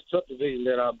in this subdivision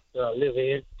that I live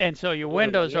in. And so your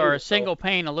windows are a single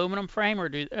pane aluminum frame, or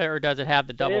does it have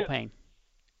the double pane?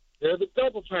 They're the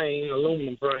double pane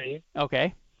aluminum frame.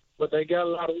 Okay. But they got a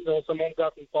lot of, some of them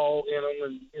got some fog in them,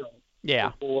 and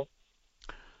Yeah. Before.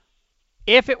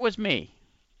 If it was me,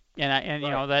 and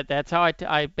Right. that's how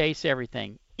I base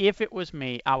everything. If it was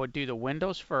me, I would do the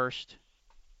windows first,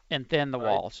 and then the Right.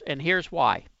 walls. And here's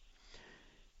why.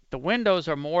 The windows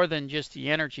are more than just the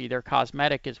energy; they're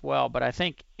cosmetic as well. But I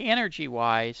think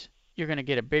energy-wise, you're going to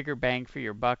get a bigger bang for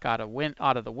your buck out of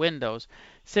the windows,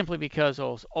 simply because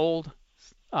those old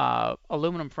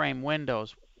aluminum frame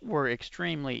windows were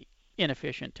extremely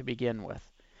inefficient to begin with.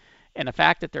 And the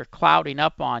fact that they're clouding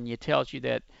up on you tells you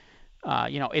that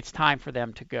it's time for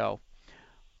them to go.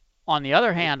 On the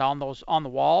other hand, on the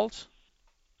walls,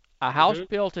 a house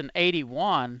built in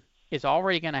 81 is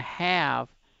already going to have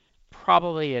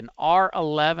probably an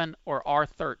R11 or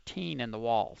R13 in the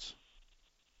walls.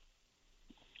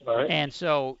 Right. And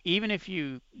so even if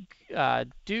you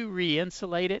do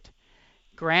re-insulate it,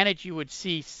 granted you would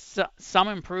see some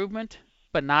improvement,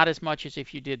 but not as much as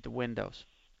if you did the windows.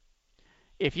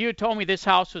 If you had told me this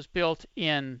house was built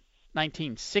in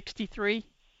 1963,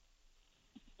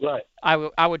 Right.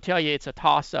 I would tell you it's a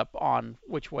toss-up on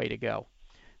which way to go.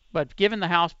 But given the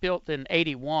house built in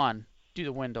 81, do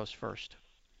the windows first.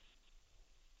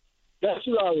 That's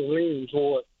what I was leaning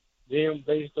toward, Jim,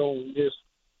 based on just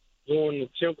doing the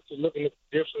temperature, looking at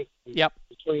the difference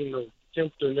between the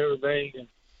temperature and everything,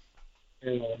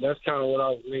 and that's kind of what I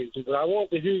was leaning to. But I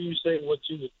want to hear you say what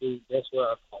you would do. That's what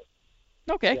I thought.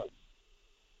 Okay. Yeah.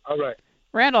 All right.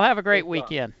 Randall, have a great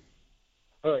weekend.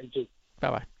 All right, you too.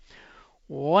 Bye-bye.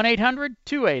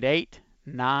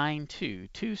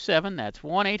 1-800-288-9227. That's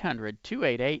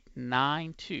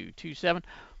 1-800-288-9227.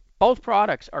 Both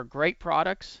products are great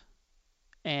products,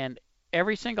 and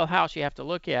every single house you have to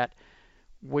look at,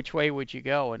 which way would you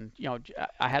go? And,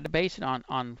 I had to base it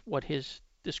on what his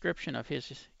description of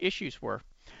his issues were.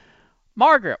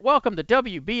 Margaret, welcome to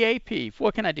WBAP.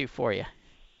 What can I do for you?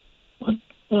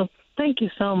 Well, thank you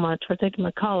so much for taking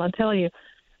my call. I tell you,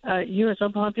 you are so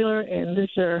popular, and this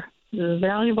is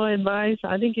valuable advice.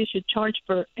 I think you should charge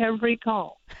for every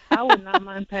call. I would not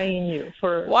mind paying you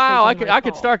for. Wow, I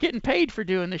could start getting paid for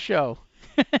doing the show.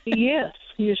 Yes,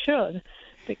 you should,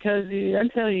 because I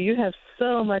tell you, you have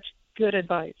so much good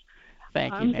advice.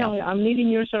 Thank you, I'm telling you, I'm needing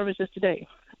your services today.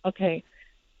 Okay,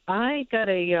 I got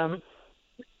I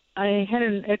had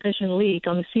an air conditioning leak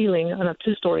on the ceiling on a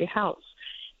 2-story house,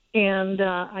 and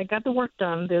I got the work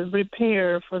done, the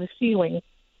repair for the ceiling,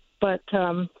 but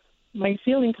my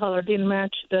ceiling color didn't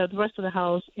match the rest of the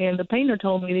house, and the painter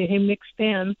told me that he mixed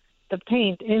in the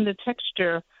paint in the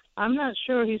texture. I'm not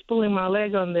sure he's pulling my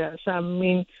leg on this. I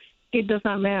mean, it does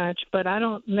not match, but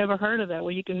never heard of that,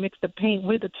 where you can mix the paint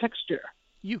with the texture.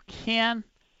 You can,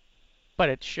 but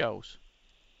it shows.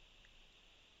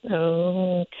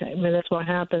 Okay, maybe that's what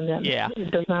happened then. Yeah.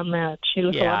 It does not match. It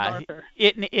looks a lot darker.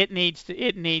 It needs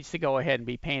to go ahead and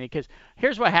be painted, because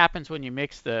here's what happens when you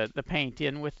mix the paint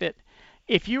in with it.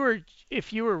 If you were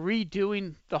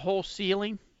redoing the whole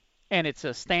ceiling and it's a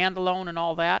standalone and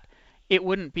all that, it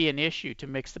wouldn't be an issue to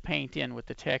mix the paint in with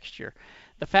the texture.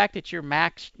 The fact that you're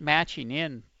matching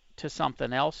in to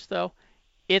something else, though,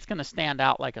 it's going to stand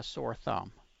out like a sore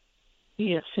thumb.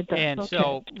 Yes, it does. And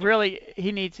so really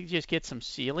he needs to just get some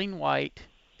ceiling white.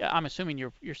 I'm assuming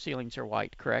your ceilings are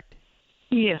white, correct?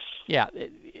 Yes. Yeah,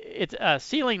 it's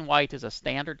ceiling white is a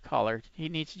standard color. He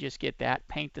needs to just get that,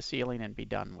 paint the ceiling, and be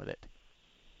done with it.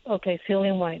 Okay,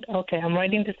 ceiling white. Okay, I'm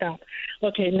writing this down.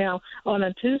 Okay, now on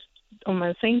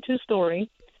my same 2-story,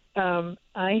 I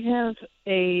have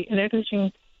an air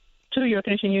conditioning two air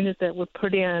conditioning units that were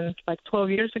put in like 12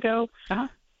 years ago. Uh-huh.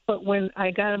 But when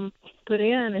I got them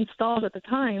installed at the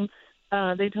time,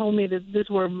 they told me that these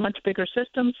were much bigger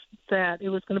systems, that it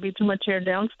was going to be too much air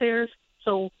downstairs.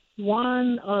 So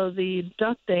one of the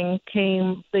ducting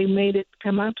they made it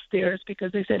come upstairs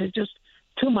because they said it's just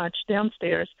too much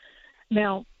downstairs.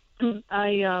 Now, since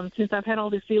I've had all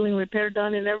the ceiling repair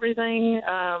done and everything,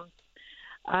 I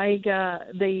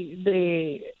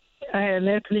had an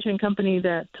air conditioning company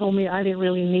that told me I didn't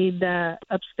really need that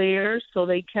upstairs, so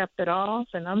they kept it off.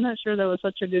 And I'm not sure that was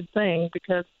such a good thing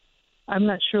because I'm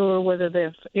not sure whether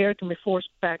the air can be forced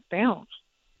back down.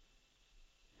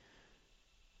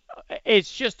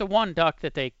 It's just the one duct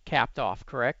that they capped off,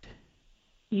 correct?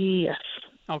 Yes.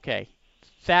 Okay.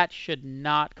 That should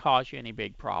not cause you any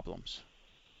big problems.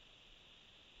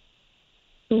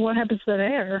 What happens to that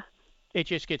air? It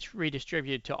just gets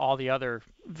redistributed to all the other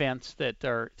vents that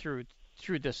are through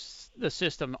the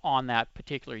system on that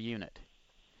particular unit.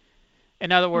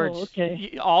 In other words, I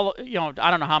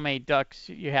don't know how many ducts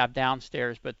you have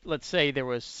downstairs, but let's say there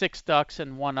was 6 ducts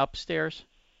and 1 upstairs.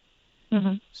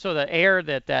 Mm-hmm. So the air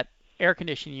that air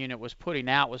conditioning unit was putting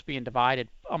out was being divided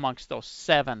amongst those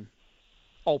 7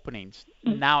 openings.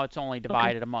 Mm-hmm. Now it's only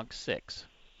divided amongst 6.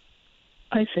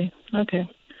 I see. Okay.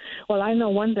 Well, I know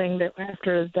one thing, that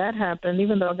after that happened,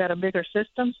 even though I got a bigger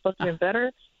system, supposed to be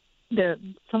better,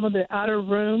 some of the outer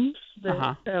rooms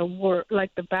that were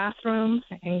like the bathroom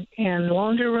and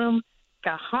laundry room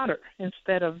got hotter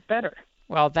instead of better.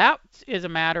 Well, that is a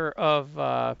matter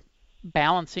of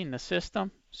balancing the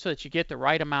system so that you get the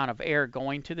right amount of air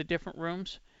going to the different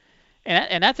rooms.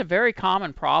 And that's a very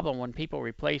common problem when people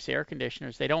replace air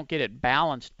conditioners. They don't get it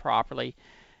balanced properly.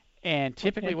 And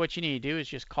typically what you need to do is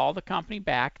just call the company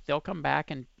back. They'll come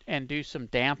back and do some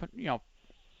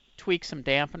tweak some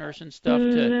dampeners and stuff.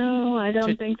 No, I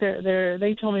don't think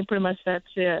they told me pretty much that's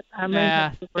it. I'm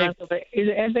is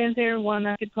it Advanced Air one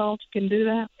I could call can do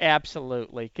that?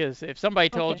 Absolutely, because if somebody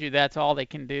told you that's all they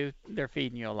can do, they're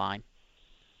feeding you a line.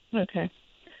 Okay.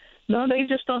 No, they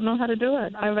just don't know how to do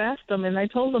it. I've asked them, and I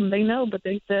told them they know, but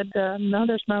they said, no,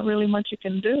 there's not really much you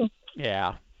can do.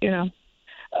 Yeah.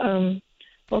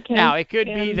 Okay. Now, it could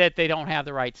be that they don't have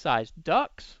the right size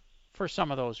ducts for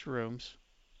some of those rooms,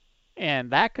 and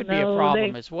that could be a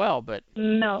problem as well. But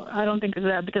no, I don't think it's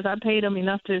that, because I paid them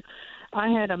enough to. I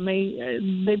had them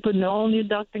made. They put in all new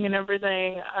ducting and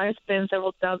everything. I spent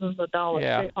several thousands of dollars.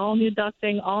 Yeah. All new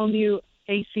ducting, all new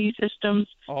AC systems.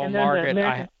 Oh, and Margaret,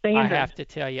 I have to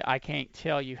tell you, I can't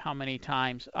tell you how many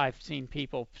times I've seen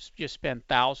people just spend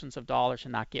thousands of dollars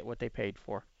and not get what they paid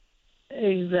for.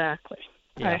 Exactly.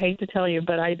 Yeah. I hate to tell you,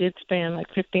 but I did spend like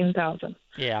 $15,000.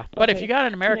 Yeah, but if you got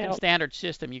an American Standard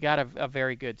system, you got a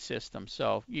very good system.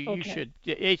 So you should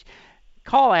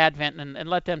call Advent and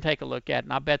let them take a look at it,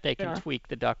 and I bet they can tweak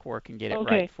the ductwork and get it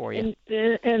right for you.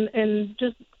 And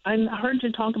just, I heard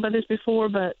you talk about this before,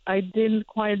 but I didn't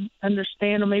quite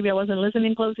understand, or maybe I wasn't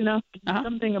listening close enough.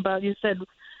 Something about, you said,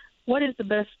 what is the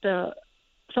best,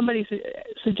 somebody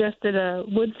suggested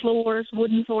wooden floors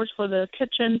for the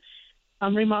kitchen.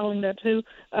 I'm remodeling that too,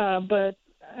 but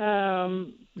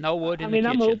no wood in the kitchen.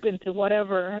 I'm open to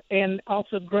whatever, and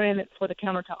also granite for the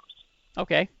countertops.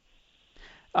 Okay.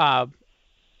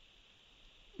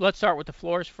 Let's start with the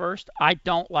floors first. I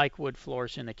don't like wood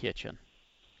floors in the kitchen.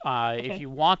 If you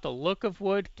want the look of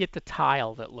wood, get the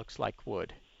tile that looks like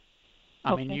wood.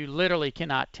 I mean, you literally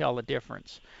cannot tell the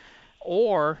difference.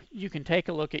 Or you can take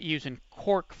a look at using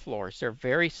cork floors. They're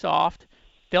very soft.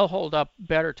 They'll hold up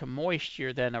better to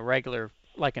moisture than a regular,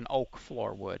 like an oak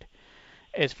floor would.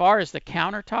 As far as the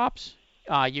countertops,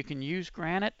 you can use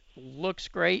granite. Looks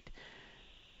great.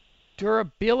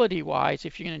 Durability-wise,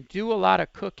 if you're going to do a lot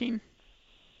of cooking,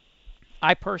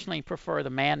 I personally prefer the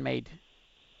man-made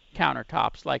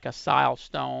countertops, like a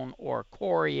silestone or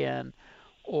Corian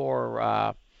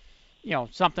or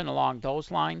something along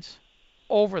those lines,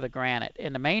 over the granite.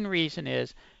 And the main reason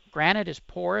is granite is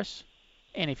porous.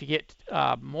 And if you get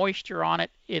moisture on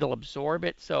it, it'll absorb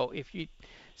it. So if you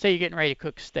say you're getting ready to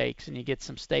cook steaks and you get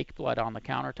some steak blood on the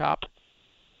countertop,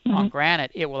 on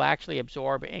granite, it will actually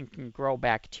absorb and can grow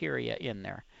bacteria in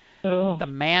there. Oh. The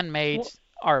man-mades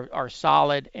are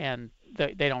solid, and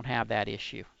they don't have that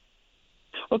issue.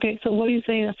 Okay, so what are you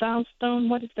saying, a silestone?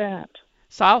 What is that?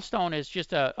 Silestone is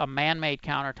just a man-made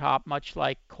countertop, much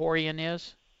like Corian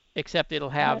is, except it'll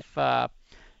have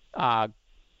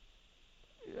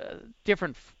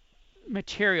different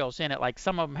materials in it, like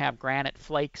some of them have granite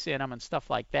flakes in them and stuff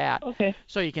like that. Okay.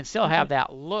 So you can still have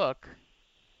that look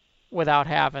without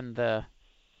having the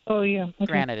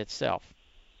granite itself.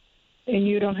 And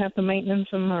you don't have to maintenance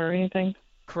them or anything?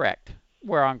 Correct.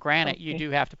 where on granite you Okay.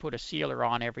 do have to put a sealer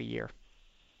on every year.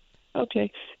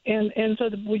 Okay. And so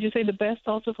would you say the best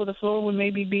also for the floor would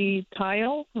maybe be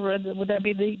tile? Would that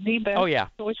be the best Oh, yeah,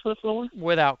 choice for the floor?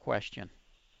 without question.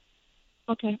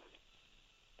 Okay.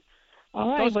 All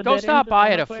right. Go But that stop answers by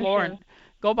all at my a floor questions. and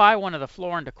go by one of the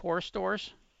Floor and Decor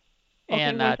stores. Okay,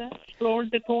 And where's that? Floor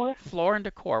decor Floor and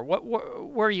Decor.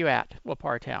 Where are you at? What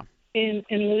part of town? in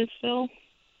Louisville.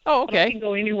 Oh, But I okay. can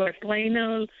go anywhere.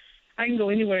 Plano. I can go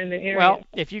anywhere in the area. Well,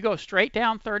 if you go straight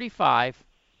down 35,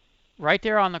 right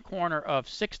there on the corner of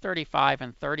 635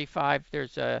 and 35,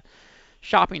 there's a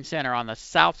shopping center on the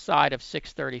south side of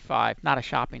 635. Not a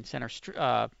shopping center.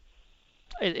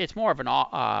 It's more of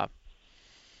an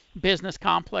business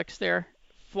complex there.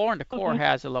 Floor and Decor Okay.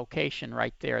 has a location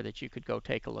right there that you could go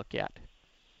take a look at.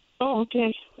 Oh,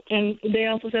 okay. And they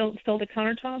also sell the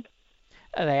countertop?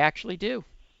 They actually do.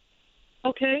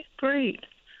 Okay, great.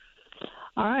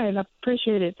 All right, I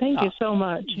appreciate it. Thank you so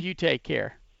much. You take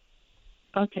care.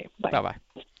 Okay, bye. Bye-bye.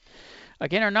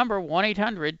 Again, our number,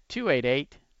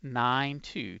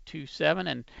 1-800-288-9227.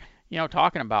 And,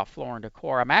 talking about Floor and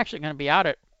Decor, I'm actually going to be out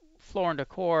at Floor and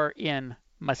Decor in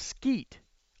Mesquite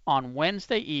on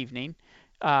Wednesday evening.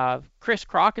 Chris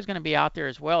Kroc is going to be out there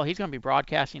as well. He's going to be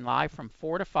broadcasting live from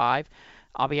 4 to 5.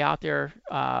 I'll be out there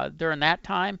during that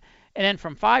time. And then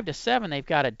from 5 to 7, they've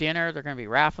got a dinner. They're going to be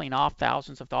raffling off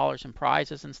thousands of dollars in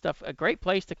prizes and stuff. A great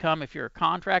place to come if you're a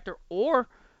contractor or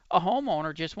a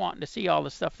homeowner just wanting to see all the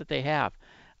stuff that they have.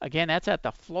 Again, that's at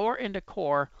the Floor and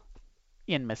Decor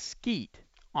in Mesquite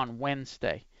on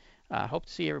Wednesday. Hope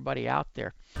to see everybody out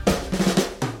there.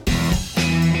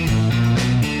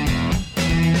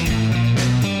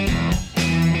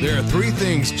 There are three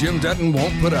things Jim Dutton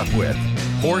won't put up with: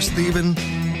 horse thieving,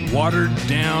 watered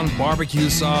down barbecue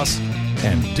sauce,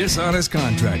 and dishonest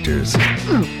contractors.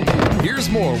 Here's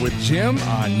more with Jim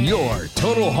on your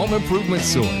Total Home Improvement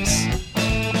source.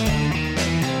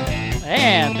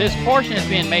 And this portion is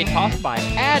being made possible by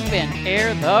Advent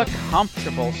Air, the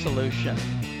comfortable solution.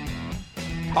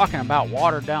 Talking about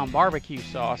watered down barbecue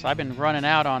sauce, I've been running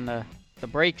out on the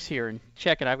brakes here and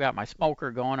checking. I've got my smoker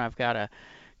going. I've got a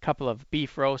couple of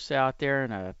beef roasts out there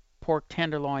and a pork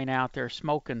tenderloin out there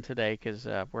smoking today because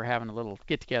we're having a little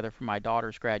get together for my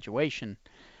daughter's graduation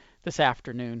this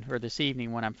afternoon or this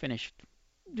evening when I'm finished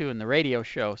doing the radio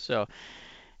show. So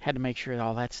had to make sure that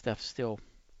all that stuff's still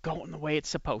going the way it's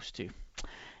supposed to.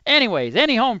 Anyways,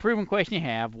 any home improvement question you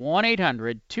have,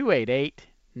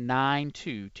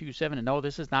 1-800-288-9227. And no,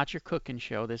 this is not your cooking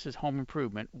show. This is home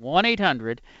improvement.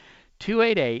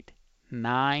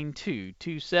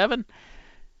 1-800-288-9227.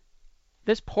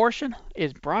 This portion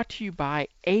is brought to you by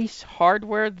Ace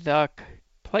Hardware, the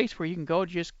place where you can go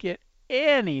just get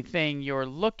anything you're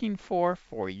looking for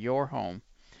your home.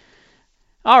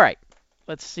 All right,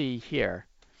 let's see here.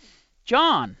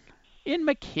 John in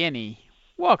McKinney,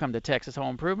 welcome to Texas Home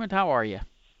Improvement. How are you?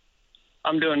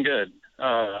 I'm doing good.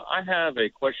 I have a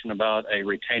question about a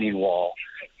retaining wall.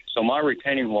 So my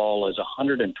retaining wall is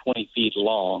 120 feet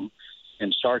long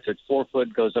and starts at 4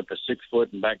 foot, goes up to 6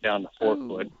 foot, and back down to 4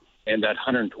 foot. And that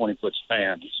 120-foot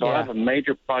span. So I have a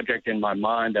major project in my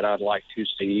mind that I'd like to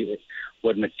see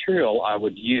what material I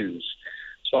would use.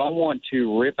 So I want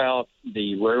to rip out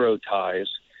the railroad ties,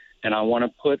 and I want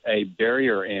to put a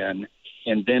barrier in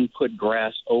and then put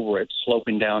grass over it,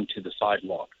 sloping down to the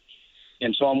sidewalk.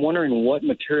 And so I'm wondering what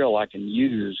material I can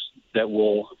use that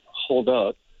will hold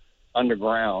up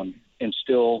underground and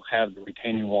still have the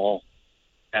retaining wall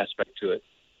aspect to it.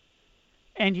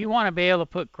 And you want to be able to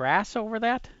put grass over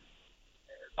that?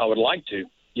 I would like to,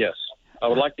 yes. I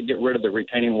would like to get rid of the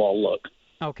retaining wall look.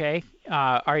 Okay.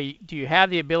 Do you have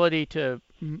the ability to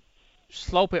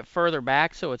slope it further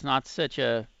back so it's not such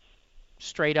a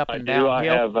straight up and down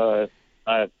hill?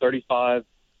 I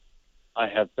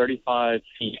have 35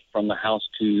 feet from the house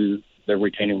to the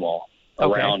retaining wall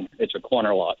around. It's a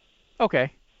corner lot.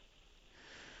 Okay.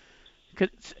 'Cause,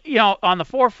 on the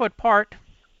 4 foot part,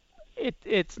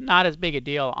 it's not as big a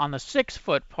deal. On the 6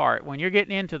 foot part, when you're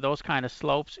getting into those kind of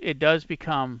slopes, it does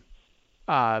become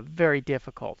very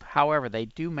difficult. However, they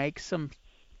do make some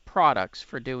products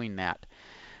for doing that.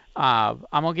 I'm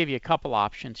going to give you a couple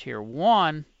options here.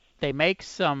 One, they make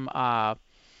some,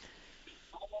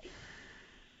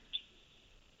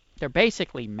 they're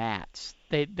basically mats.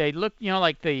 They look,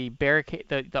 like the barricade,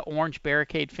 the orange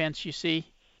barricade fence you see?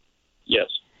 Yes.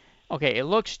 Okay, it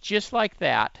looks just like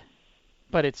that,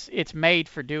 but it's made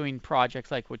for doing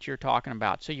projects like what you're talking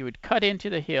about. So you would cut into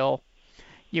the hill,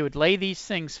 you would lay these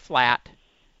things flat,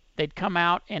 they'd come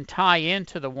out and tie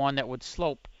into the one that would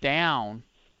slope down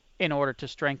in order to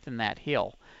strengthen that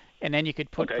hill. And then you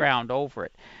could put ground over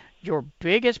it. Your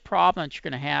biggest problem that you're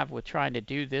going to have with trying to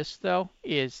do this, though,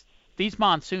 is these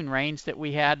monsoon rains that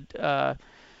we had,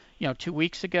 2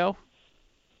 weeks ago.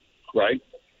 Right.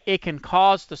 It can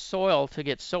cause the soil to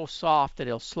get so soft that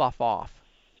it'll slough off.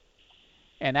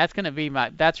 And that's going to be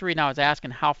that's the reason I was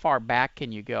asking how far back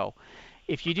can you go.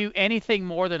 If you do anything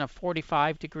more than a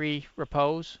 45-degree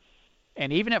repose,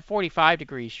 and even at 45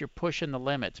 degrees, you're pushing the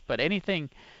limits. But anything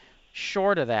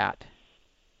short of that,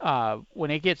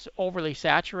 when it gets overly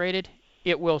saturated,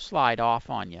 it will slide off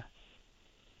on you.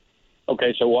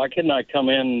 Okay, so why couldn't I come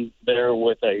in there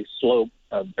with a slope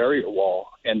barrier wall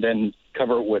and then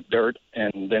cover it with dirt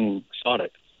and then sod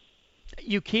it?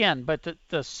 You can, but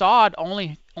the sod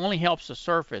only helps the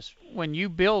surface. When you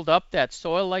build up that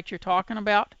soil like you're talking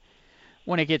about,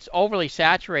 when it gets overly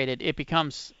saturated, it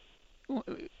becomes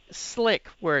slick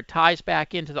where it ties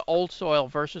back into the old soil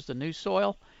versus the new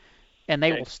soil, and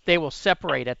they will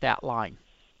separate at that line.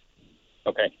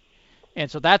 Okay.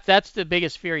 And so that's the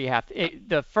biggest fear you have.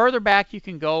 The further back you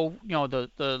can go,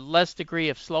 the less degree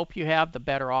of slope you have, the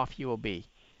better off you will be.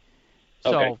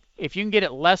 So if you can get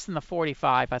it less than the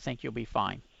 45, I think you'll be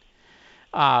fine.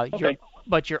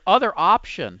 But your other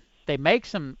option, they make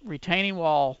some retaining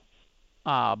wall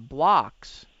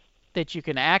blocks that you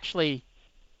can actually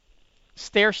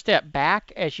stair step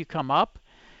back as you come up,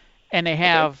 and they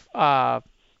have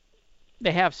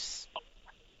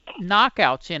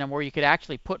knockouts in them where you could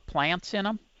actually put plants in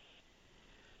them.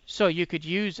 So you could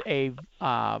use a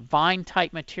vine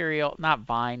type material, not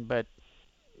vine, but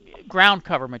ground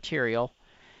cover material,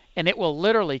 and it will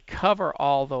literally cover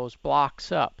all those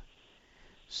blocks up.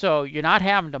 So you're not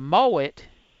having to mow it,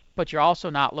 but you're also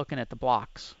not looking at the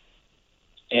blocks.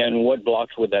 And what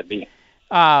blocks would that be?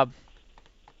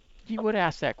 You would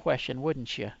ask that question,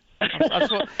 wouldn't you?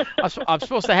 I'm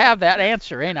supposed to have that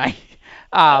answer, ain't I?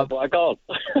 I called.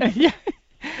 Yeah.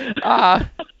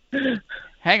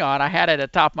 Hang on, I had it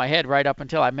at the top of my head right up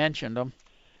until I mentioned them.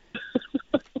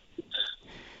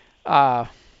 I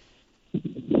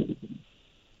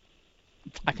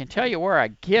can tell you where I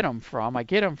get them from. I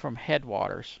get them from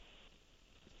Headwaters.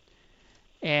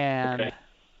 And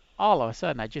all of a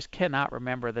sudden, I just cannot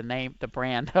remember the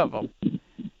brand of them.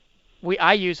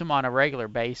 I use them on a regular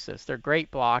basis. They're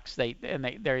great blocks. They're and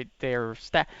they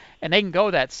can go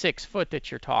that 6 foot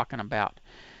that you're talking about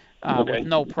with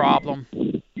no problem.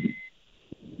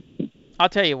 I'll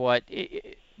tell you what.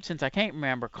 Since I can't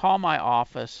remember, call my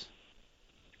office,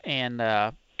 and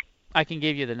I can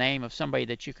give you the name of somebody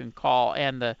that you can call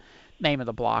and the name of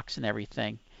the blocks and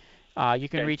everything. You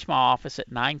can reach my office at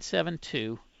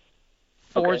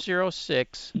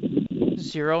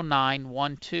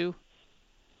 972-406-0912.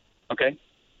 Okay.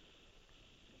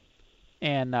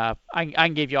 And I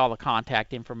can give you all the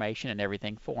contact information and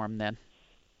everything for them then.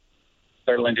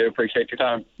 Certainly do. Appreciate your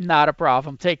time. Not a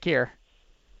problem. Take care.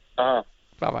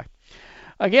 Bye-bye.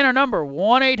 Again, our number,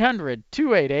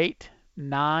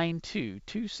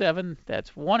 1-800-288-9227.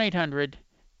 That's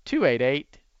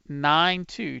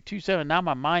 1-800-288-9227. Now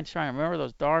my mind's trying to remember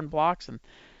those darn blocks, and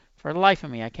for the life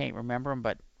of me, I can't remember them,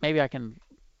 but maybe I can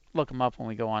look them up when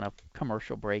we go on a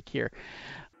commercial break here.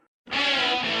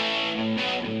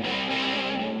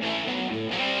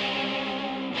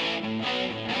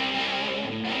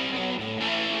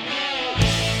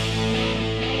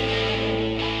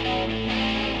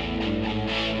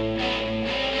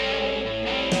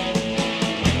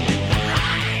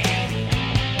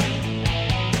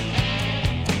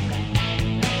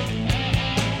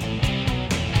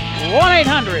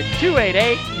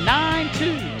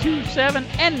 1-800-288-9227.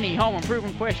 Any home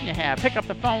improvement question you have, pick up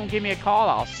the phone, give me a call.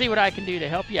 I'll see what I can do to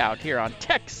help you out here on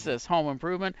Texas Home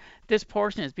Improvement. This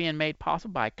portion is being made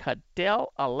possible by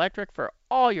Cadell Electric for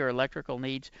all your electrical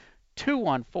needs.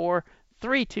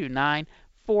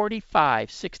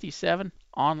 214-329-4567.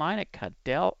 Online at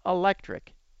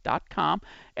CadellElectric.com.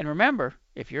 And remember,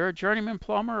 if you're a journeyman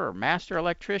plumber or master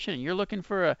electrician and you're looking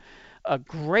for a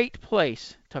great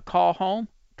place to call home,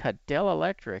 Cadell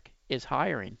Electric is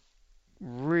hiring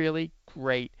really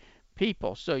great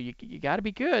people. So you got to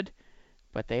be good,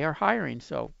 but they are hiring.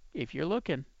 So if you're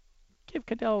looking, give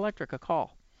Cadell Electric a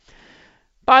call.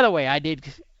 By the way, I did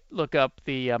look up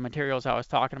the materials I was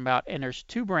talking about, and there's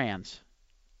two brands,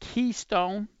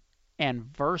 Keystone and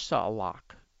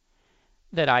Versalock,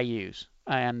 that I use.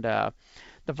 And the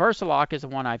Versalock is the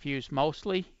one I've used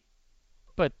mostly.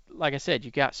 But like I said,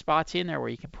 you got spots in there where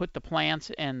you can put the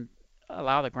plants and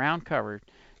allow the ground cover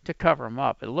to cover them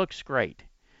up. It looks great.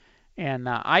 And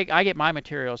I get my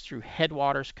materials through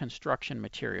Headwaters Construction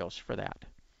Materials for that.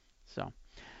 So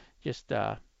just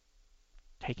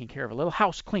taking care of a little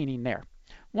house cleaning there.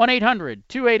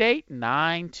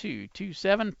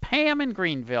 1-800-288-9227. Pam in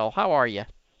Greenville, how are you?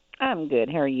 I'm good.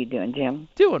 How are you doing, Jim?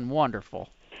 Doing wonderful.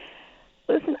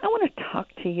 Listen, I want to talk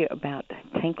to you about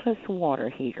tankless water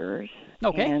heaters.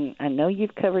 Okay. And I know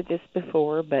you've covered this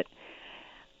before, but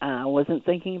I wasn't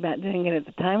thinking about doing it at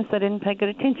the time, so I didn't pay good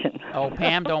attention. Oh,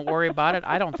 Pam, don't worry about it.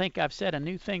 I don't think I've said a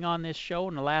new thing on this show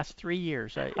in the last 3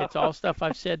 years. It's all stuff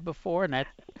I've said before, and that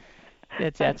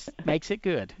makes it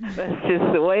good. That's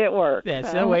just the way it works.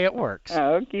 That's the way it works.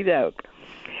 Okie doke.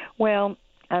 Well,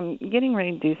 I'm getting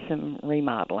ready to do some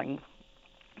remodeling,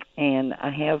 and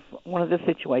I have one of the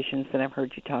situations that I've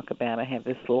heard you talk about. I have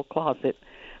this little closet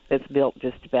that's built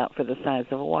just about for the size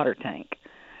of a water tank.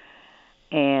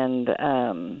 And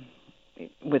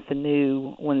with the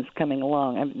new ones coming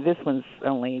along, this one's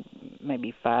only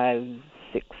maybe 5,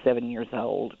 6, 7 years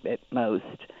old at most,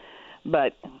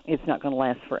 but it's not going to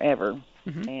last forever.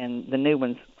 Mm-hmm. And the new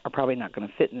ones are probably not going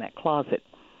to fit in that closet.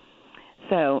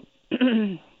 So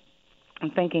I'm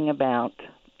thinking about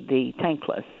the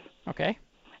tankless. Okay.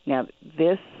 Now,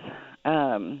 this,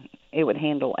 it would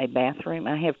handle a bathroom.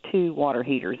 I have 2 water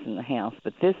heaters in the house,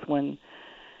 but this one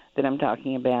that I'm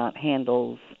talking about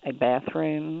handles a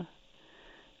bathroom,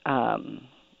 the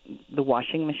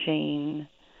washing machine,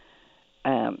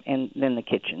 and then the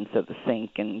kitchen, so the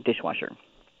sink and dishwasher.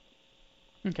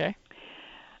 Okay.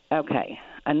 Okay.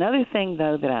 Another thing,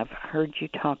 though, that I've heard you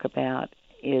talk about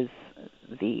is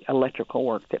the electrical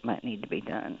work that might need to be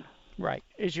done. Right.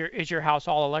 Is your house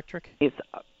all electric? It's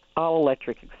all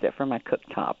electric except for my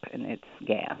cooktop, and it's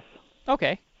gas.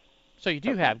 Okay. So you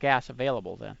do have gas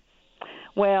available then?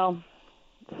 Well,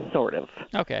 sort of.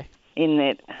 Okay. In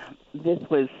that this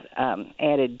was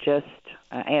added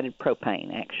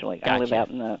propane, actually. Gotcha. I live out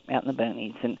in the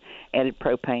boonies, and added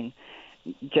propane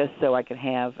just so I could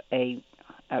have a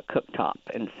cooktop.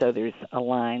 And so there's a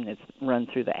line that's run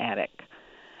through the attic.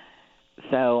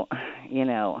 So,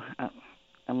 I'm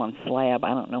on slab.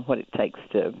 I don't know what it takes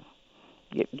to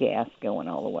get gas going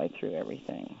all the way through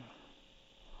everything.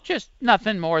 Just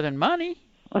nothing more than money.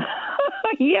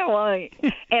 Yeah, well,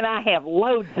 and I have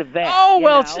loads of that. Oh,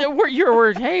 well,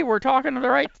 we're talking the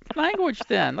right language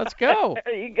then. Let's go.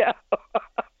 There you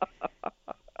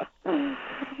go.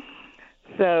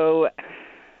 So,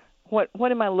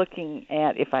 what am I looking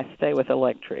at if I stay with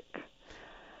electric?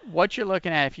 What you're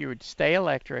looking at, if you would stay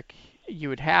electric, you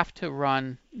would have to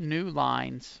run new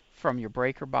lines from your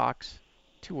breaker box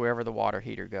to wherever the water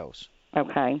heater goes.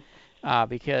 Okay.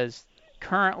 Because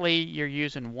currently you're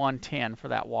using 110 for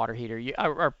that water heater.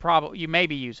 You may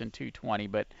be using 220,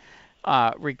 but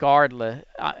regardless,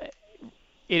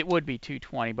 it would be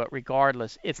 220. But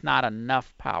regardless, it's not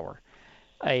enough power.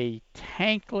 A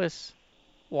tankless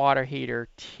water heater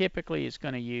typically is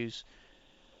going to use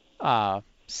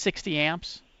 60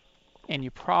 amps, and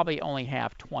you probably only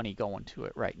have 20 going to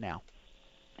it right now.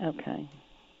 Okay.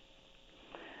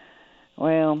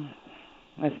 Well,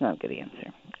 that's not a good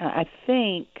answer. I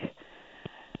think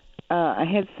I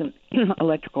had some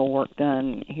electrical work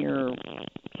done here a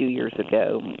few years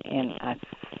ago, and I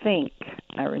think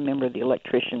I remember the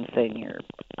electrician saying you're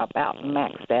about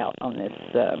maxed out on this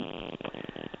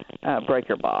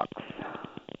breaker box.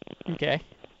 Okay.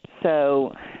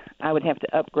 So I would have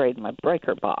to upgrade my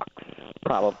breaker box,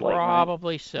 probably.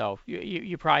 Probably right? So.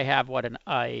 You probably have an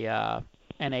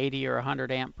 80 or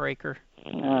 100 amp breaker?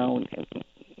 No,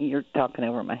 you're talking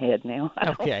over my head now.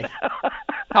 Okay.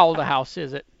 How old a house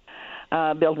is it?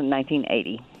 Built in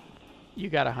 1980. You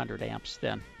got 100 amps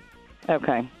then.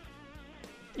 Okay.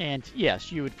 And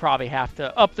yes, you would probably have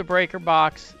to up the breaker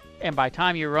box, and by the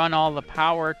time you run all the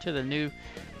power to the new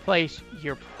place,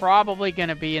 you're probably going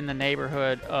to be in the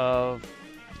neighborhood of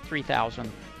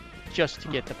 3,000 just to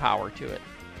get the power to it.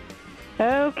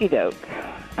 Okie doke.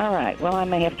 All right. Well, I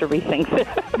may have to rethink this.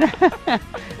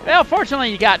 Well,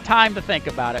 fortunately, you got time to think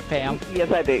about it, Pam.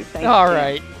 Yes, I do. Thank All you.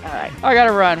 right. All right. I got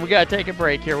to run. We got to take a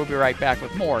break here. We'll be right back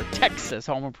with more Texas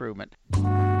Home Improvement.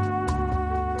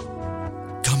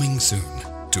 Coming soon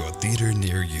to a theater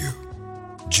near you.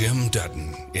 Jim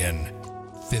Dutton in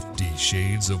 50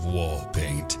 Shades of Wall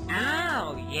Paint.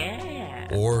 Oh, yeah.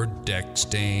 Or deck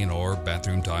stain or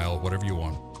bathroom tile, whatever you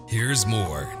want. Here's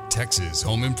more Texas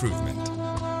Home Improvement.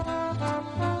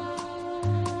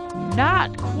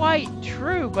 Not quite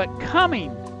true, but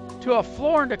coming to a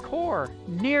Floor and Decor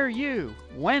near you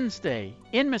Wednesday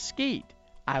in Mesquite.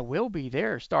 I will be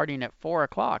there starting at 4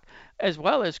 o'clock, as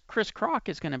well as Chris Kroc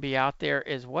is going to be out there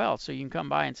as well. So you can come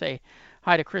by and say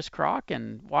hi to Chris Kroc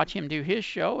and watch him do his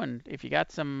show. And if you got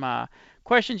some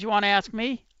questions you want to ask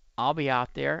me, I'll be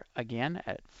out there again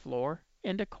at Floor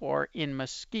and Decor in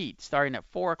Mesquite, starting at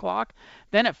 4 o'clock.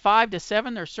 Then at 5 to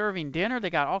 7, they're serving dinner. They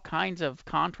got all kinds of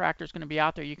contractors going to be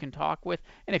out there you can talk with.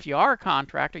 And if you are a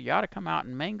contractor, you ought to come out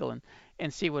and mingle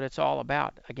and see what it's all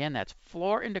about. Again, that's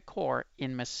Floor and Decor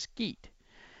in Mesquite.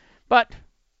 But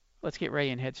let's get ready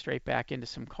and head straight back into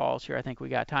some calls here. I think we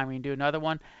got time. We can do another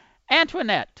one.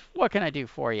 Antoinette, what can I do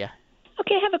for you?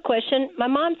 Okay, I have a question. My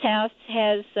mom's house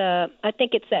has, I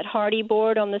think it's that Hardy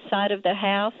board on the side of the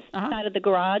house, side of the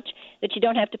garage, that you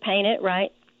don't have to paint it,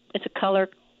 right? It's a color,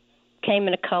 came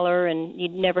in a color, and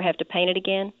you'd never have to paint it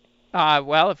again?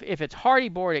 Well, if it's Hardy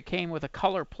board, it came with a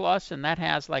Color Plus, and that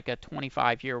has like a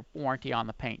 25-year warranty on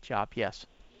the paint job, yes.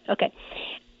 Okay.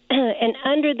 And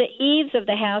under the eaves of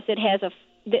the house, it has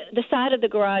the side of the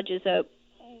garage is a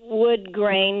wood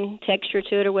grain texture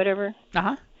to it or whatever?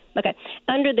 Uh-huh. Okay.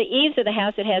 Under the eaves of the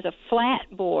house, it has a flat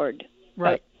board.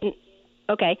 Right.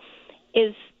 Okay.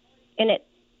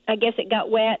 I guess it got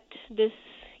wet this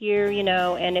year,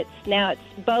 and it's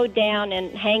bowed down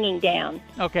and hanging down.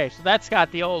 Okay, so that's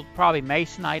got the old probably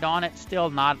masonite on it. Still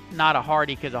not a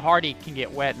Hardy, because a Hardy can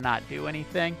get wet and not do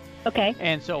anything. Okay.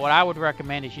 And so what I would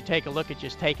recommend is you take a look at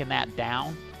just taking that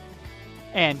down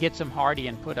and get some Hardy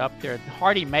and put up there.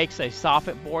 Hardy makes a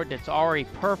soffit board that's already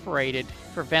perforated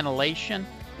for ventilation.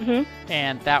 Mm-hmm.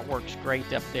 And that works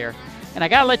great up there. And I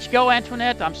got to let you go,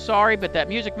 Antoinette. I'm sorry, but that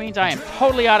music means I am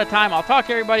totally out of time. I'll talk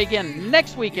to everybody again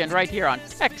next weekend right here on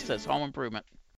Texas Home Improvement.